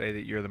will say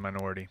that you're the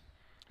minority.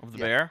 Of the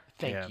Yeah. bear?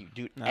 Thank Yeah. you,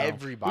 dude. No.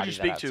 Everybody. Who'd you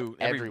that speak I've to? told-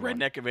 Every everyone.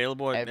 redneck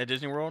available Ev- at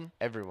Disney World?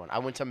 Everyone. I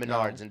went to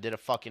Menards and did a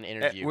fucking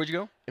interview. Where'd you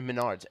go? In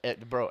Menards,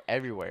 bro,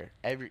 everywhere.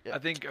 I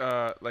think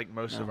like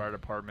most of No. our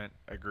department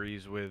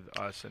agrees with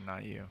us and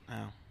not you.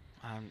 No.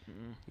 I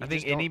You think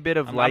just any don't- bit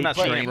of I'm light not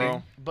training, straight, training.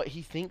 bro. But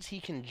he thinks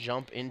he can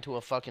jump into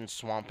a fucking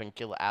swamp and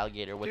kill an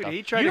alligator with Dude, a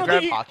he tried You to don't grab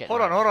think he- pocket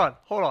Hold on, knife.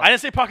 hold on. I didn't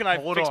say pocket knife,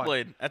 Hold fixed on.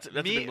 blade. That's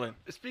a big blade.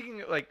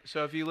 Speaking like,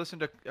 so if you listen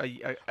to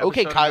Okay,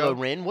 episode Kylo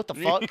ago- Ren, what the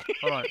fuck?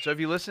 Hold on. So if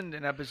you listened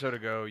an episode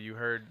ago, you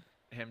heard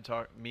him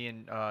talk, me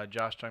and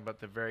Josh talking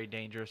about the very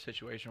dangerous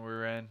situation we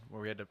were in,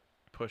 where we had to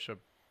push a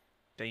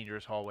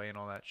dangerous hallway and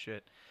all that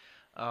shit.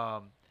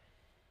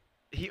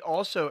 He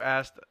also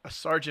asked a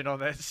sergeant on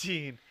that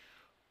scene,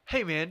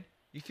 "Hey man,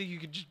 you think you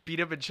could just beat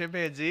up a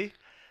chimpanzee?"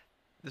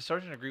 The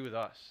sergeant agreed with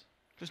us.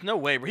 There's no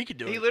way, bro. He could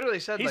do it. He literally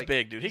said, He's like,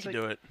 big, dude. He he's could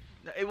like- do it.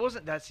 It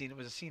wasn't that scene. It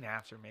was a scene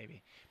after,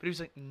 maybe. But he was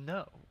like,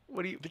 "No,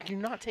 what do you?" But you're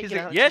not He's taking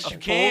like, out. Yes, a you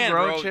can,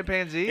 full-grown bro.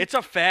 chimpanzee. It's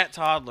a fat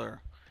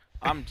toddler.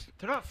 They're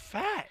not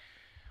fat.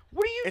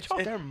 What are you It's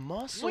talking? their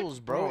muscles,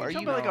 bro. bro, Are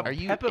you're you talking about are like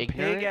a you Peppa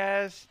ignorant? Pig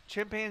ass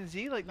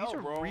chimpanzee? Like these No,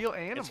 are bro. real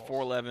animals. It's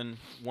 4'11",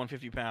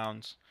 150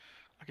 pounds.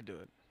 I could do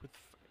it.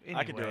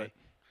 I could do it.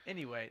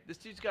 Anyway, this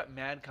dude's got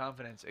mad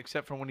confidence,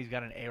 except for when he's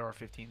got an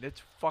AR-15.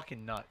 That's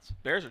fucking nuts.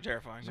 Bears are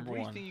terrifying. So Number what do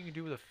you one. think you can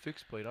do with a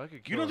fixed blade? I could. You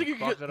Kill don't a think you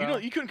could? crocodile.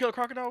 You couldn't kill a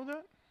crocodile with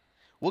that?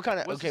 What kind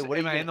of? What's Okay, this- what are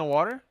am you? I in Gonna, the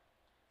water?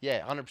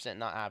 yeah, 100%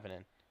 not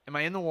happening. Am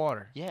I in the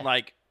water? Yeah,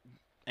 Like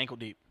ankle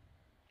deep.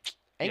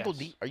 ankle yes.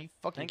 deep. Are you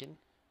fucking Thank- kidding?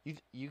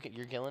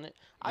 You're killing it.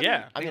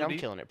 Yeah. I mean, Ankle I'm deep?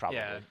 killing it probably.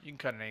 Yeah, you can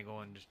cut an angle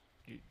and just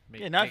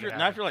make. Yeah, not make if you're it not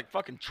if happen. you're like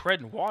fucking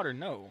treading water.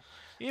 No,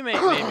 you may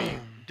maybe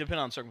depending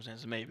on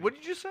circumstances. Maybe. What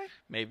did you say?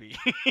 Maybe.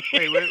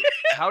 Wait,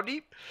 how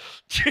deep?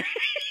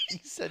 He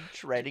said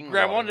treading.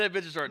 Grab water. one of that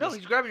bitch and start. No, just-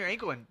 he's grabbing your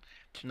ankle and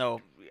no.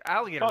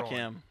 alligator. Fuck rolling.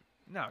 him.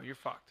 No, you're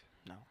fucked.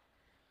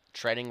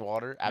 Treading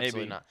water?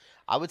 Absolutely Maybe. not.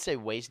 I would say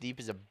waist deep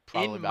is a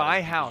probably In about my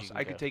as deep as house, you can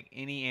I could go. take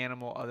any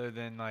animal other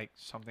than like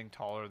something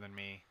taller than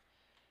me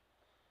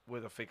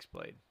with a fixed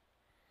blade.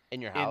 in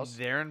your house.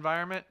 In their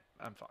environment,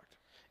 I'm fucked.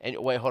 And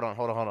wait, hold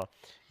on.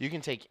 You can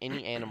take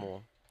any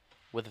animal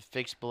with a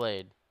fixed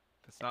blade.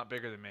 That's not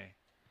bigger than me.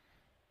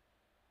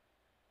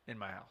 In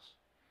my house.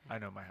 I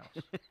know my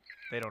house.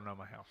 They don't know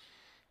my house.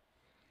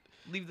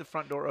 Leave the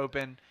front door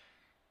open.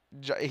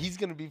 He's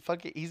gonna be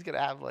fucking. He's gonna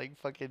have like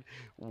fucking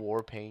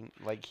war paint.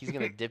 Like he's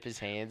gonna dip his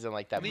hands in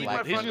like that Leave black.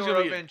 my He's front just door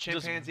gonna be open.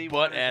 just Chimpanzee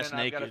butt wanders ass in,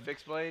 I've got a naked.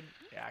 fixed blade.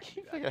 Yeah, I can He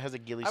do that. fucking has a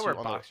ghillie I suit wear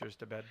on boxers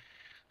to bed.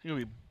 You're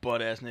gonna be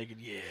butt ass naked.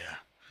 Yeah.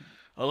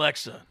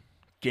 Alexa,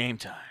 game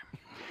time.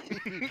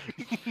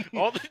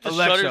 All the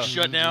Alexa, shutters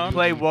shut down.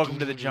 Play Welcome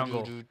to the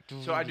Jungle.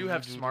 So I do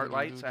have smart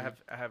lights. I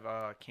have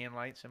can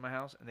lights in my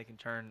house, and they can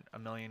turn a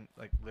million,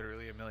 like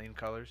literally a million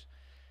colors.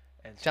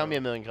 And Tell so me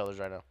a million colors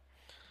right now.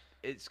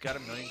 It's got a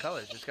million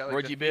colors. It's got like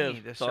Roy G. the Biv. thingy,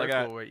 the That's all I got.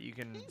 circle where you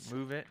can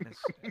move it, and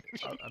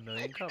it's a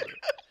million colors.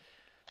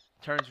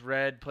 Turns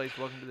red, plays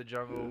Welcome to the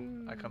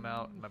Jungle. I come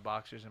out in my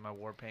boxers and my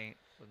war paint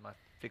with my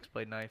fixed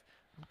blade knife.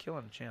 I'm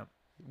killing the champ.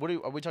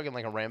 Are we talking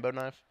like a Rambo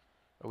knife?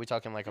 Are we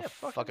talking like a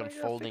fucking like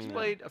folding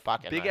a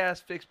pocket big knife?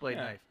 ass fixed blade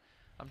Yeah. knife.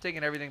 I'm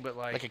taking everything but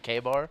Like a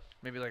K-bar?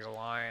 maybe like a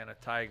lion, a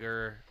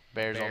tiger,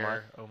 Bears on my.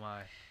 bear. Oh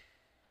my!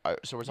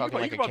 So we're You talking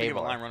could like a probably give a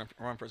K-bar. line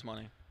run for his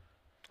money.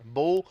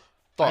 Bull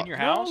fuck. In your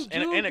house,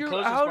 dude, and it you're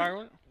closes out-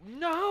 spiral.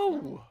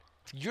 No,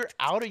 You're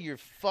out of your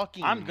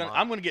fucking I'm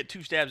gonna mind. get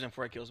 2 stabs in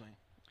before it kills me,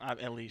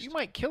 at least. you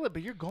might kill it,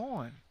 but you're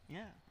gone.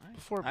 Yeah.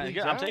 Before it I'm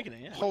bleeds out? taking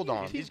it. Yeah. Hold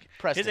on. His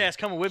Preston. ass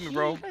coming with me,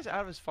 bro. This guy's out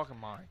of his fucking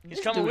mind. He's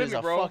This coming dude with is me,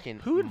 a bro. fucking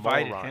Who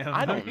invited moron. him?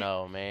 I don't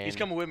know, man. He's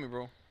coming with me,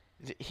 bro.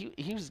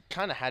 He was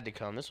kind of had to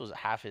come. This was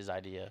half his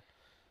idea.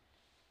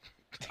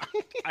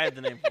 I had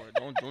the name for it.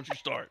 Don't you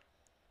start.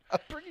 I'm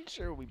pretty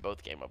sure we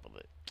both came up with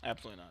it.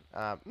 Absolutely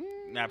not.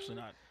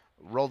 Absolutely not.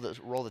 Roll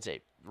the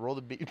tape. Roll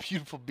the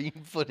beautiful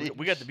bean footage.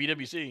 We got the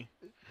BWC.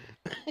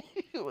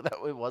 That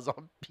it was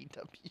on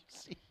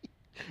BWC.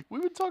 We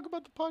would talk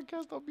about the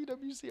podcast on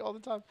BWC all the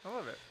time. I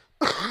love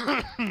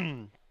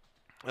it.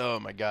 Oh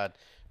my god,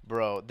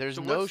 bro! There's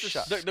So no what's the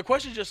shot. The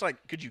question is just like,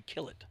 could you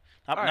kill it?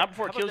 Not, All right, not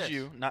before it how about kills this?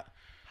 you. Not.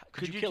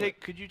 Could you kill take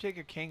it? Could you take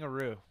a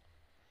kangaroo,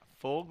 a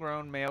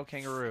full-grown male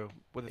kangaroo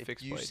with a If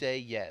fixed you blade? say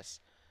yes,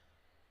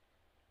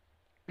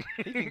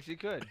 He thinks he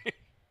could.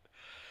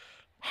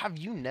 have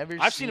you never?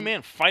 I've seen a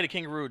man fight a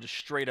kangaroo just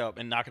straight up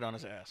and knock it on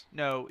his ass.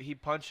 No, he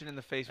punched it in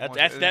the face. That's, once,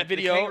 that's and that the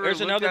video. kangaroo There's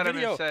looked another at him and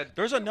video. said,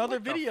 There's another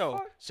 "What the video.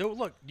 fuck?" So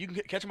look, you can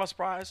catch him by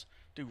surprise,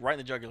 dude, right in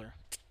the jugular.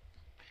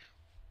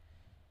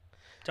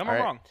 Tell me All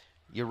I'm right. wrong.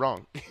 You're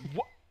wrong.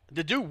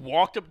 The dude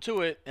walked up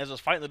to it as I was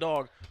fighting the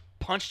dog,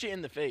 punched it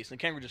in the face, and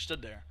the kangaroo just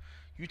stood there.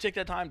 You take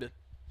that time to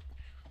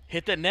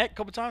hit that neck a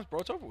couple times, bro,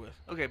 it's over with.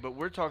 Okay, but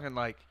we're talking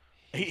like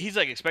He's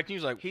like expecting you.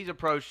 He's like, he's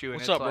approached you and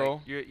What's it's up, like,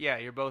 bro?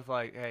 You're both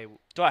like, hey,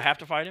 do I have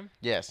to fight him?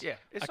 Yes. yeah,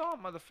 it's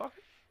on, motherfucker.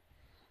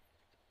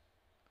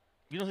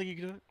 You don't think you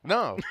can do it?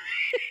 No.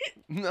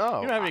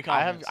 No. You don't have any I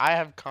have. confidence. I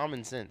have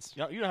common sense.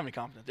 You don't have any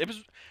confidence. If it's,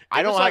 I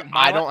if don't it's have. like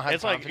I Milo- don't have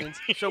it's like- confidence.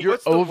 So You're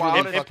what's the overly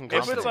wildest? fucking What's the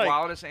it's confident. like-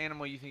 wildest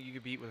animal you think you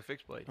could beat with a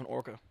fixed blade? an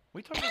orca.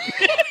 We talking about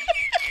this a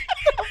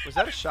lot. Was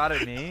that a shot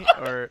at me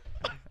or?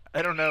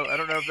 I don't know. I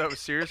don't know if that was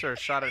serious or a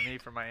shot at me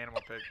for my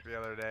animal pick the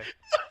other day.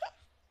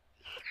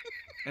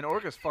 An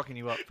orca's fucking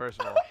you up, first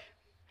of all.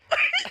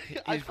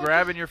 He's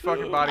grabbing your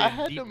fucking body I and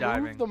had deep to move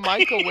diving. the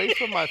mic away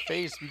from my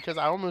face because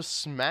I almost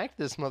smacked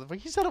this motherfucker.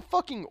 He said a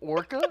fucking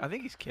orca. I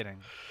think he's kidding.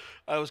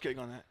 I was kidding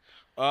on that.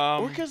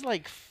 Orcas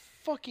like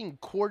fucking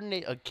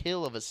coordinate a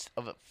kill of a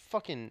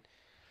fucking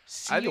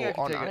I think seal I could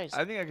on take. ice.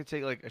 I think I could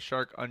take like a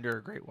shark under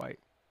a great white.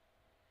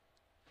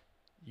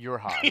 You're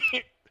hot.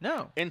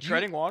 No. In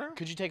treading water?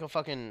 Could you take a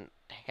fucking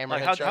hammerhead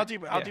Like how shark?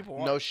 deep? Yeah. deep?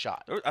 Water? No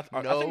shot. I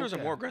think No. there's a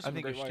more aggressive. I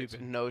think than you're great whites.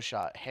 stupid. No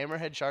shot.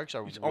 Hammerhead sharks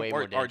are Or, way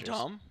more are dangerous.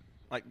 dumb?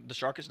 Like the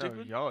shark is No,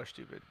 stupid? y'all are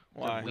stupid.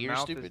 Why? The We're mouth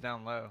stupid? is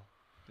down low.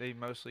 They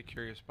mostly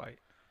curious bite.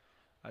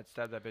 I'd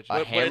stab that bitch. A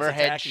But it's hammerhead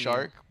attacking you.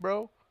 shark,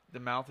 bro. The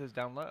mouth is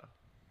down low.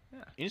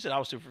 You said I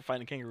was stupid for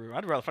fighting a kangaroo.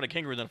 I'd rather fight a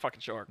kangaroo than a fucking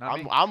shark. Not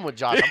me. I'm with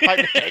Josh. I'm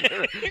fighting a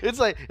kangaroo. It's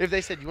like if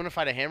they said you want to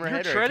fight a You're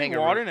hammerhead or a treading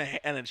kangaroo. water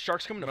and a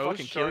shark's coming to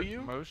fucking kill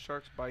you? Most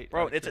sharks bite.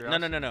 Bro, out of it's no.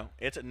 curiosity.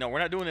 It's no. We're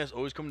not doing this.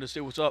 Always coming to see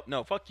what's up.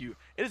 No, fuck you.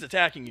 It is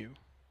attacking you.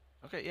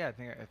 Okay, yeah, I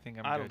think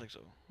I'm I good. don't think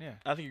so. Yeah.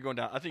 I think you're going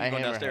down. I think A you're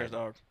going downstairs, hammerhead.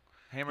 dog.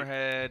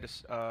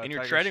 Hammerhead. And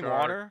you're tiger treading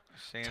shark, water?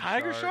 Sand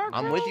Tiger shark,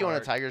 I'm bro? with you on a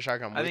shark. tiger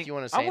shark. I'm I with think- you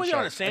on a I'm sand with you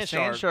on a shark. sand A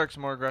sand shark. shark's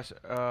more aggressive.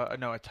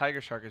 No, a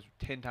tiger shark is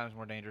 10 times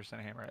more dangerous than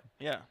a hammerhead.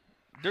 Yeah.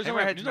 There's no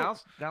way. Hammerhead's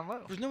mouth's down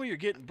low. There's no way you're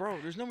getting,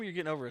 bro. There's no way you're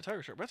getting over a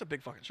tiger shark. That's a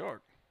big fucking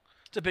shark.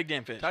 It's a big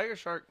damn fish. Tiger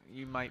shark,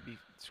 you might be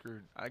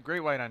screwed.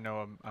 Great white, I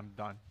know I'm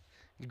done.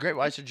 Great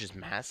whites are just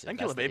massive. I can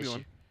kill a That's the baby issue.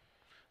 one.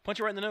 Punch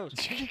it right in the nose.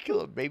 You could kill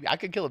a baby. I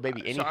could kill a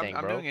baby anything, so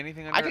I'm bro. doing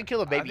anything I under. could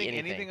kill a baby I think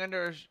anything.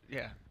 under.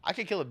 Yeah, I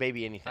could kill a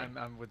baby anything.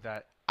 I'm with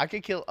that. I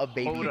could kill a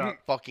baby Hold up.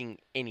 fucking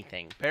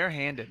anything.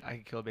 Barehanded, I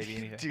could kill a baby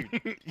anything.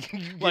 Dude, you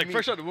give Like me-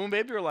 fresh out the womb,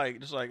 baby, or like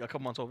just like a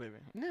couple months old baby.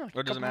 No,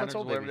 Or does couple it matter? months Just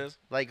old whatever baby. it is.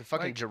 Like a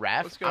fucking Like,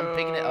 giraffe. Let's I'm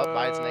picking it up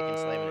by its neck and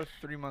slamming it.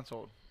 3 months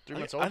old. 3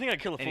 months old. I think I'd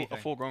kill a Anything.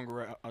 full grown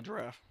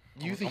giraffe.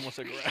 You think- almost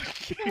a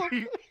giraffe.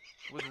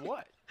 With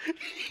what?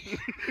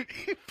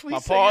 Please My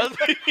say paws.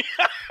 it.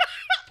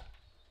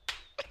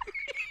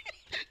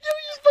 You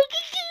just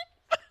fucking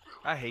keep.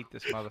 I hate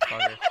this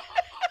motherfucker.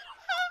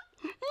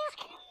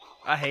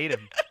 I hate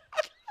him.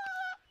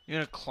 You're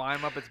gonna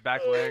climb up its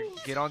back leg,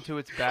 get onto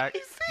its back.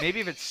 Maybe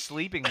if it's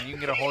sleeping, then you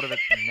can get a hold of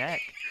its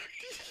neck.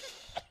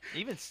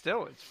 Even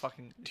still, it's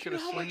fucking. It's gonna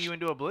know how swing much- you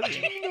into Do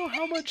oblivion. you know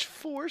how much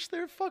force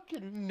their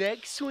fucking neck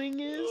swing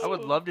is? I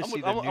would love to see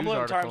the I'm news letting him tire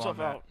article himself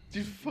on that. out.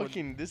 Dude,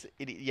 fucking this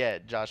idiot. Yeah,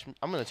 Josh,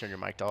 I'm gonna turn your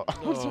mic off.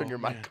 I'm gonna Oh, turn your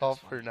man, mic off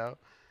that's for now.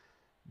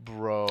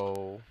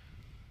 Bro.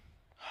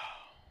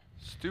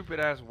 Stupid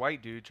ass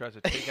white dude tries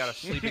to take out a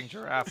sleeping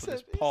giraffe with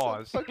his He said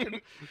paws.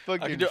 Fucking I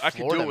could do it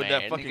Florida with that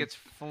man. And fucking- he gets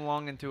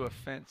flung into a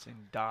fence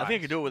and dies. I think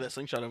I could do it with that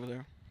slingshot over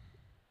there.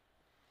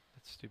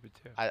 That's stupid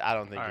too. I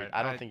don't think All you're, right,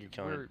 I don't think you're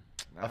killing it. we're-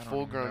 I don't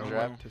full-grown even know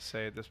giraffe. what to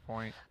say at this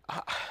point.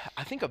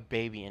 I think a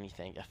baby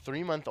anything. A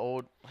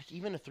 3-month-old, like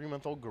even a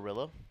 3-month-old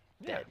gorilla,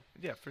 dead.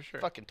 Yeah, for sure.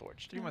 Fucking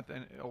torched.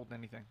 3-month-old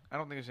anything. I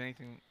don't think there's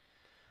anything.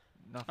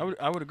 Nothing.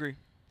 I would agree.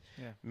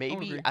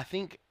 Maybe agree. I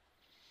think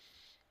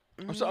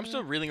I'm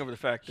still reeling over the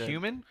fact that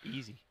Human,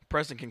 easy.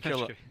 Preston can kill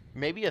Just a kidding.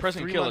 maybe a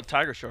Preston can kill a 3-month.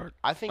 tiger shark.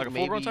 I think Like a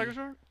maybe full-grown tiger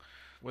shark.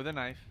 With a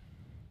knife,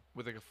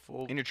 with like a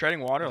full, And you're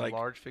treading water and a like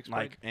large fixed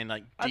like blade. and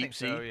like I deep think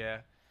sea. so, yeah.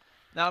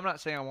 Now I'm not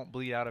saying I won't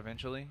bleed out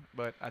eventually,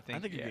 but I think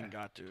I think you're yeah. getting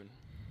got, dude.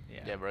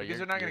 Yeah, bro, Because you're-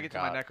 they're not gonna you're get to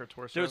my got. neck or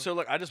torso. Dude, so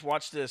look, I just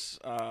watched this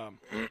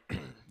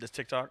this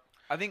TikTok.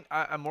 I think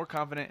I'm more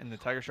confident in the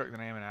tiger shark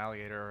than I am in an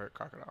alligator or a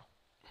crocodile.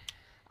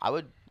 I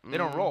would. They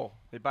don't roll;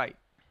 they bite.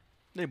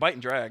 They bite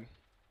and drag.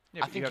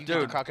 Yeah, I but think you have get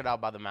the to- crocodile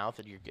by the mouth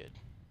and you're good.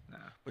 Nah.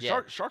 But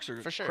Yeah, sharks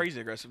are for sure. crazy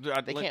aggressive.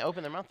 Dude, They can't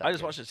open their mouth. That I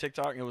just good. watched a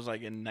TikTok. It was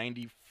like in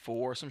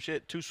 '94 or some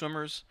shit. Two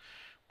swimmers,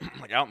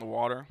 like out in the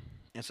water,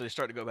 and so they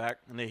start to go back,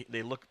 and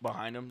they look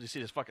behind them. They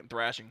see this fucking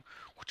thrashing,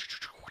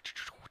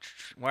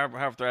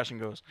 however thrashing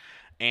goes,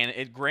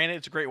 and granted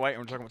it's a great white. And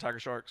we're talking about tiger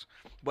sharks,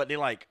 but they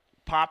like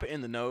pop it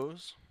in the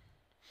nose,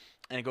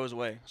 and it goes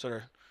away. So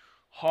they're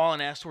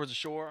hauling ass towards the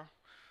shore.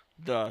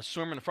 The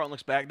swimmer in the front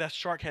looks back. That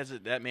shark has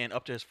that man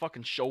up to his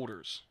fucking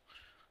shoulders.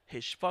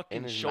 His fucking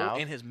In his shoulder mouth?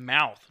 in his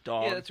mouth,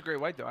 dog. Yeah, that's a great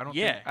white though. I don't.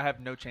 Yeah. Think, I have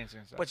no chance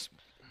against that. but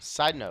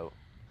Side note,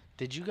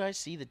 did you guys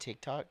see the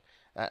TikTok?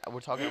 We're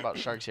talking about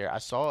sharks here. I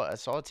saw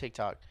a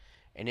TikTok,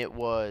 and it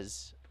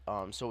was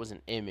so it was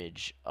an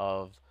image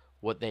of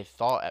what they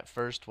thought at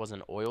first was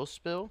an oil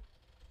spill,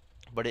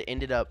 but it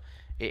ended up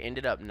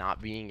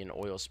not being an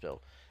oil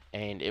spill,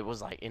 and it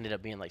was like ended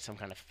up being like some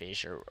kind of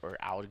fish or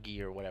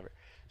algae or whatever.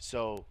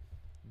 So,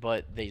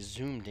 but they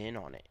zoomed in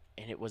on it,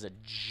 and it was a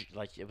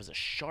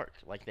shark,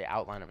 like the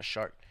outline of a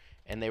shark,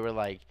 and they were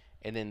like,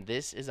 and then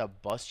this is a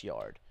bus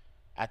yard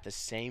at the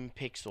same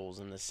pixels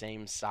and the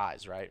same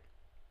size, right?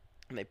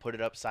 And they put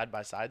it up side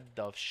by side.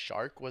 The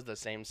shark was the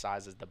same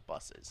size as the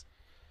buses.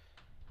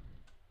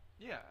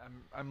 yeah,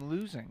 I'm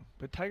losing.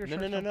 But tiger No,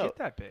 sharks no, no, don't no. get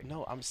that big.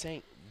 No, I'm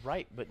saying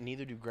right, but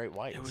neither do great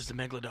whites. it was the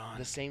megalodon.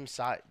 the same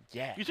size.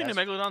 Yeah. You think the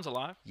that's- megalodon's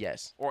alive?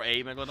 Yes. Or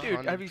a megalodon?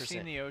 Dude, have you 100%.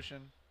 seen the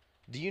ocean?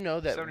 Do you know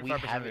that 75% we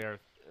of the haven't earth.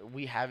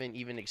 we haven't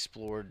even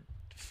explored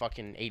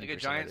fucking 80% Like a of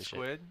giant this shit.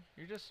 squid,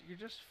 you're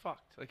just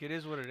fucked. Like it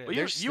is what it is. But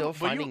They're you- still but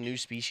finding new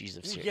species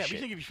of Well, shit. yeah, but you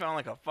think if you found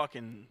like a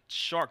fucking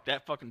shark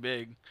that fucking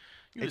big,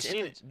 you'd have It's seen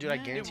in, it. dude, I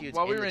Yeah. guarantee you it's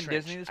While in we the were in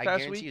trench. Disney this I past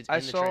guarantee week, it's I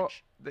in the saw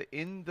trench.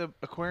 in the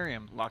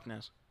aquarium. Loch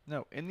Ness.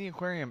 No, in the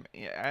aquarium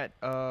at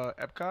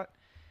Epcot,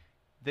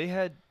 they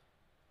had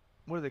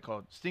what are they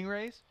called?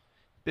 Stingrays,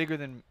 bigger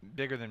than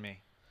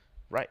me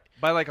Right.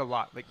 by like a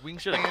lot, like wingspan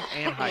Should and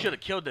have height. should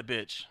have killed that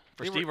bitch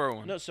for They were- Steve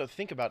Irwin. No, so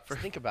think about it.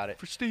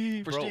 For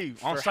Steve. For Bro,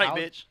 Steve. On for site, how,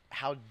 bitch.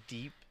 How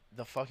deep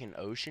the fucking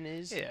ocean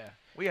is? Yeah,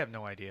 we have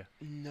no idea.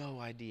 No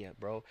idea,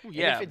 bro. And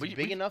yeah, if it's but you-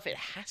 big but- enough, it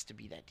has to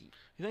be that deep.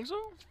 You think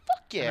so?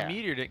 Fuck And yeah. a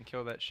meteor didn't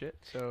kill that shit,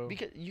 so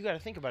Because you got to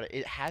think about it.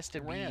 It has to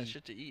They ran out be. of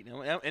shit to eat.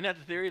 Isn't that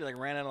the theory? Like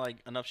ran out of like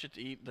enough shit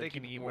to eat. They that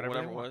can keep- eat or whatever they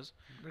it want. was.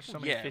 there's so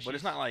many Yeah, fishies. but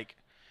it's not like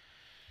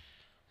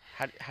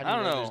How do I you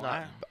don't know there's know,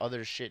 not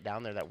other shit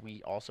down there that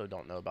we also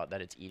don't know about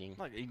that it's eating?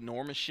 like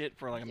enormous shit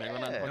for like a megalodon. to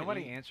Yeah. fucking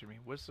Nobody eat. answered me.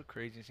 What's the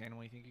craziest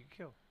animal you think you could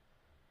kill?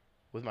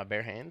 With my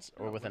bare hands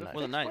or with a knife?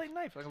 with a knife. fixed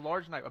blade knife, like a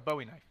large knife, a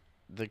Bowie knife.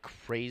 The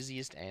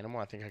craziest animal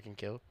I think I can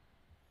kill.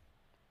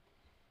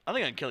 I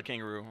think I'd kill a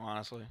kangaroo,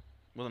 honestly,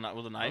 with a I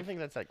don't knife. think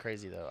that's that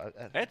crazy though.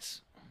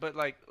 That's But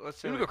like, let's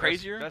say You wanna like, go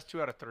crazier? That's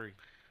 2 out of 3.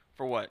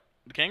 for what?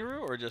 The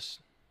kangaroo or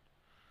just?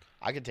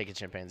 I could take a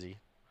chimpanzee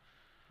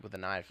with a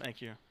knife.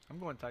 Thank you. I'm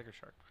going tiger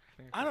shark.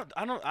 think I don't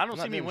I'm see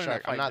not me doing winning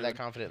shark. that fight. I'm not dude. that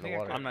confident in the I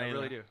water. I'm not I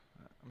really either. do.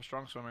 I'm a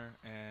strong swimmer,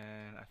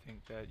 and I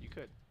think that you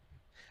could.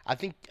 I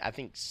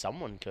think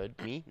someone could.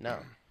 Me? No.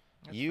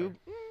 That's You?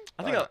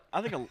 I think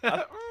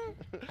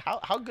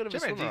How good of a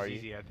swimmer are Chimpanzee's you?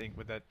 easy, I think,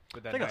 with that. I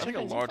think a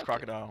Chimpanzee, large fuck it.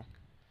 crocodile.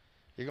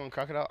 You're going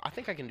crocodile? I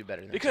think I can do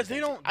better than Because they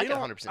chimpanzee. don't- I they can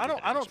don't- 100% I do don't-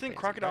 better I than don't think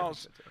chimpanzee.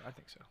 crocodiles- I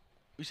think so.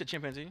 You said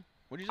chimpanzee.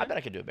 What did you say? I bet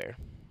I could do a bear.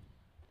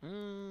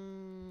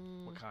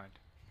 Mm, What kind?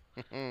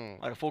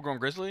 like a full-grown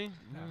grizzly?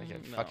 They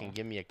can No. fucking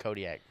give me a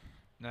Kodiak.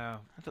 No.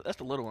 That's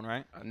the little one,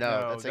 right?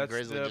 No, that's a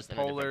grizzly the just in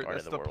a different polar. part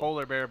That's of the world.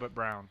 polar bear, but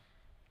brown.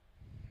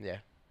 Yeah.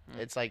 Mm.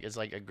 It's like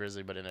a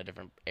grizzly but in a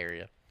different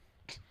area.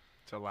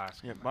 It's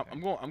Alaska. Yeah, I but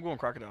think. I'm going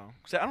crocodile.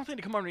 'Cause I don't think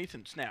they come underneath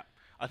and snap.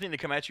 I think they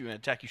come at you and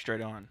attack you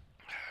straight on.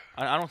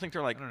 I don't think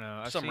they're like I don't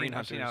know. I've submarine seen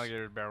hunters.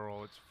 alligator barrel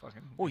roll. It's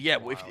fucking. Well, it's yeah,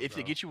 but if wild, they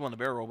bro. get you on the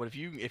barrel, but if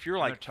you're And they're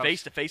like tough-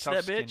 face to face to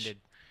that bitch, tough-skinned.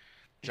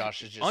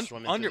 Josh is just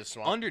swimming through the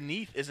swamp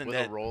underneath isn't with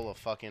that a roll of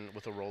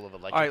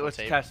electrical All right, let's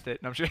tape. test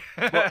it. No, I'm sure.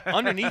 well,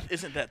 underneath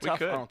isn't that We tough. I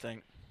could. don't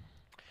think.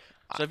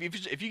 So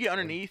if you get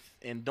underneath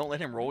and don't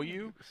let him roll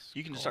you,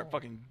 you can just start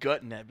fucking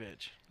gutting that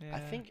bitch. Yeah. I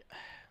think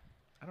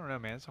I don't know,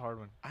 man. It's a hard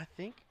one.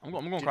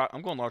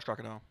 I'm going large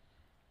crocodile.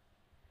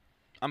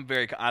 I'm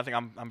very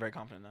very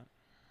confident in that.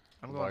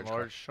 I'm Large going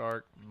large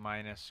shark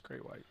minus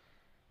great white.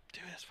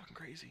 Dude, that's fucking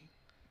crazy.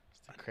 it's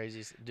the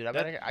craziest. Dude, I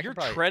bet I You're could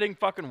probably, treading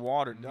fucking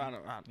water. I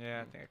don't,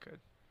 Yeah, I think I could.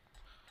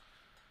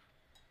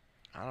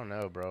 I don't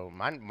know, bro.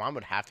 Mine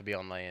would have to be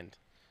on land.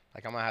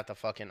 Like I'm gonna have to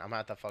fucking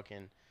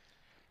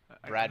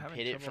I'm Brad having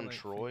Pitt it trouble, from like,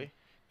 Troy. thinking.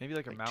 Maybe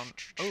like a Like, mountain.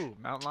 Oh,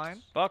 mountain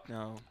lion. Fuck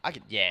no. I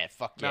could, yeah,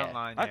 fuck yeah. Mountain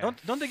lion. I, Yeah.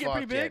 don't they get Fuck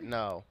pretty yeah, big?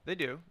 No. They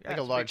do. Yeah, Like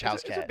a it's large big.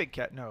 house It's a cat. big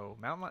cat. No,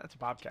 mountain lion. It's a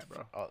bobcat,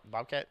 bro.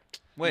 Bobcat,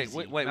 Wait, Easy.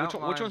 wait, wait.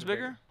 Mountain Which lions one's are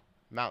bigger?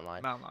 mountain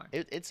lion. Mountain lion.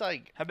 It's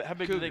like How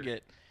big do they Cougar.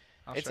 get?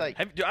 I'll it's show you.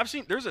 like Dude, I've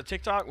seen. There's a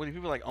TikTok where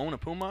people like own a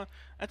puma.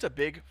 That's a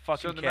big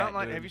fucking So the cat. mountain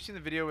lion. dude. Have you seen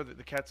the video where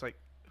the cat's like,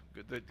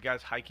 the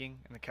guy's hiking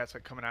and the cat's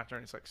like coming after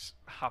and it's like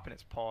hopping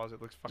its paws.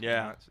 It looks fucking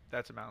Yeah. nuts.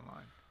 That's a mountain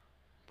lion.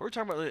 But we're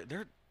talking about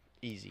they're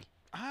easy,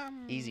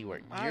 um, easy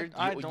work. I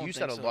don't You think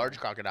said a so. large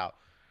crocodile.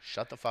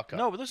 Shut the fuck up.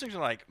 No, but those things are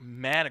like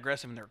mad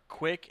aggressive and they're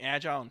quick,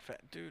 agile, and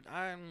fat. Dude,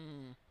 I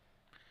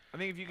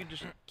think if you can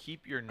just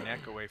keep your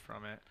neck away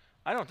from it.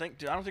 I don't think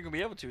we'll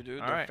be able to,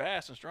 dude. All They're right.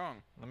 fast and strong.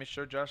 Let me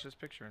show Josh this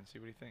picture and see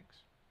what he thinks.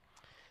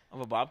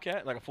 Of a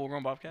bobcat, like a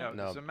full-grown bobcat.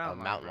 No, it's a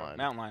mountain mountain lion, lion.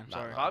 Mountain lion.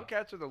 Sorry. Mountain lion.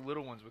 Bobcats are the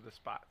little ones with the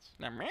spots.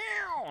 Now, meow,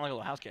 like a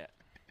little house cat.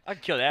 I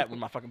could kill that with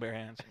my fucking bare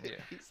hands. Yeah.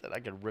 He said I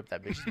could rip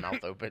that bitch's mouth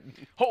open.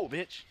 Ho,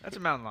 bitch. That's a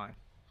mountain lion.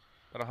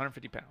 About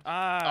 150 pounds.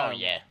 Oh,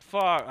 yeah.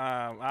 Fuck.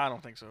 I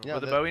don't think so. Yeah.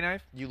 With a the- Bowie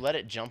knife? You let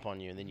it jump on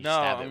you and then you no,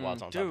 stab it while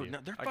it's on top of dude, you. no,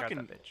 they're I got fucking.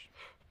 that bitch.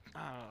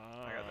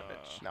 I got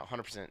that bitch. No,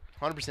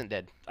 100%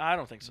 dead. I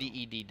don't think so.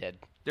 DED dead.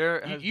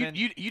 There has been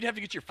You'd have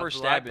to get your first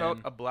a black stab belt,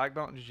 in. a black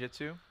belt in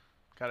jiu-jitsu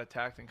got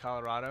attacked in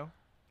Colorado,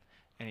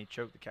 and he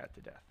choked the cat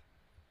to death.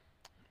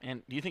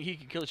 And do you think he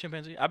could kill a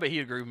chimpanzee? I bet he'd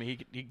agree with me.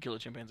 He could kill a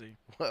chimpanzee.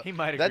 He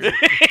might That's-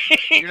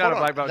 agree. You're not a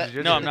Hold on, black belt in that-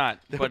 jiu-jitsu. No, I'm not.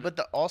 But, But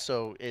the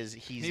also is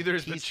he's Neither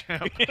is the he's,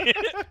 champ.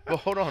 Well,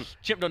 hold on.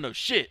 Chimp don't know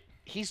shit.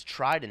 He's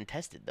tried and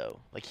tested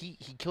though. Like he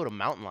killed a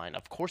mountain lion.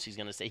 Of course he's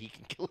gonna say he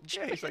can kill a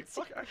Yeah, he's like,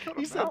 chimpanzee. fuck, I killed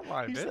He a said, mountain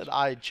lion, he bitch. said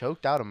I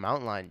choked out a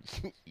mountain lion.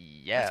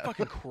 Yeah. That's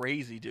fucking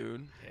crazy,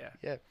 dude. Yeah.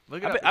 Yeah.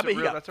 Look I it bet- up. I bet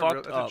he got That's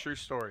fucked a up. true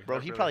story. Bro,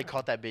 That he really probably happened.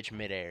 caught that bitch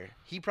midair.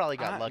 He probably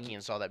got I- lucky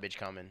and saw that bitch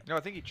coming. No, I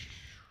think he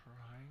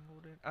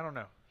triangled it. I don't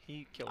know.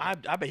 He killed I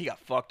it. bet he got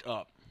fucked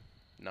up.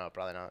 No,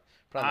 probably not.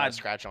 Probably not a I'd-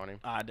 scratch on him.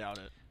 I doubt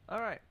it. All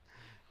right.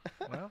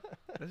 Well,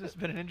 this has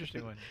been an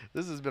interesting one.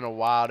 This has been a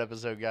wild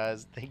episode,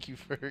 guys. Thank you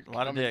for A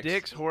lot of coming. dicks.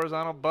 Dicks,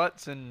 horizontal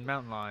butts, and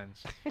mountain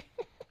lions.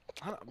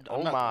 I'm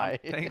Oh not- my.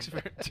 Thanks for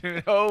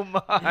tuning. Oh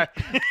my!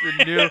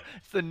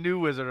 It's the new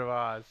Wizard of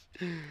Oz.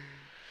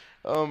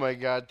 Oh my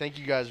God! Thank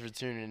you guys for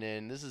tuning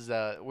in. This is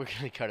we're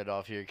gonna cut it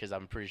off here because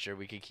I'm pretty sure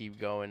we could keep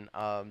going.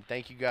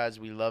 Thank you guys.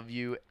 We love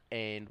you,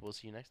 and we'll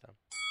see you next time.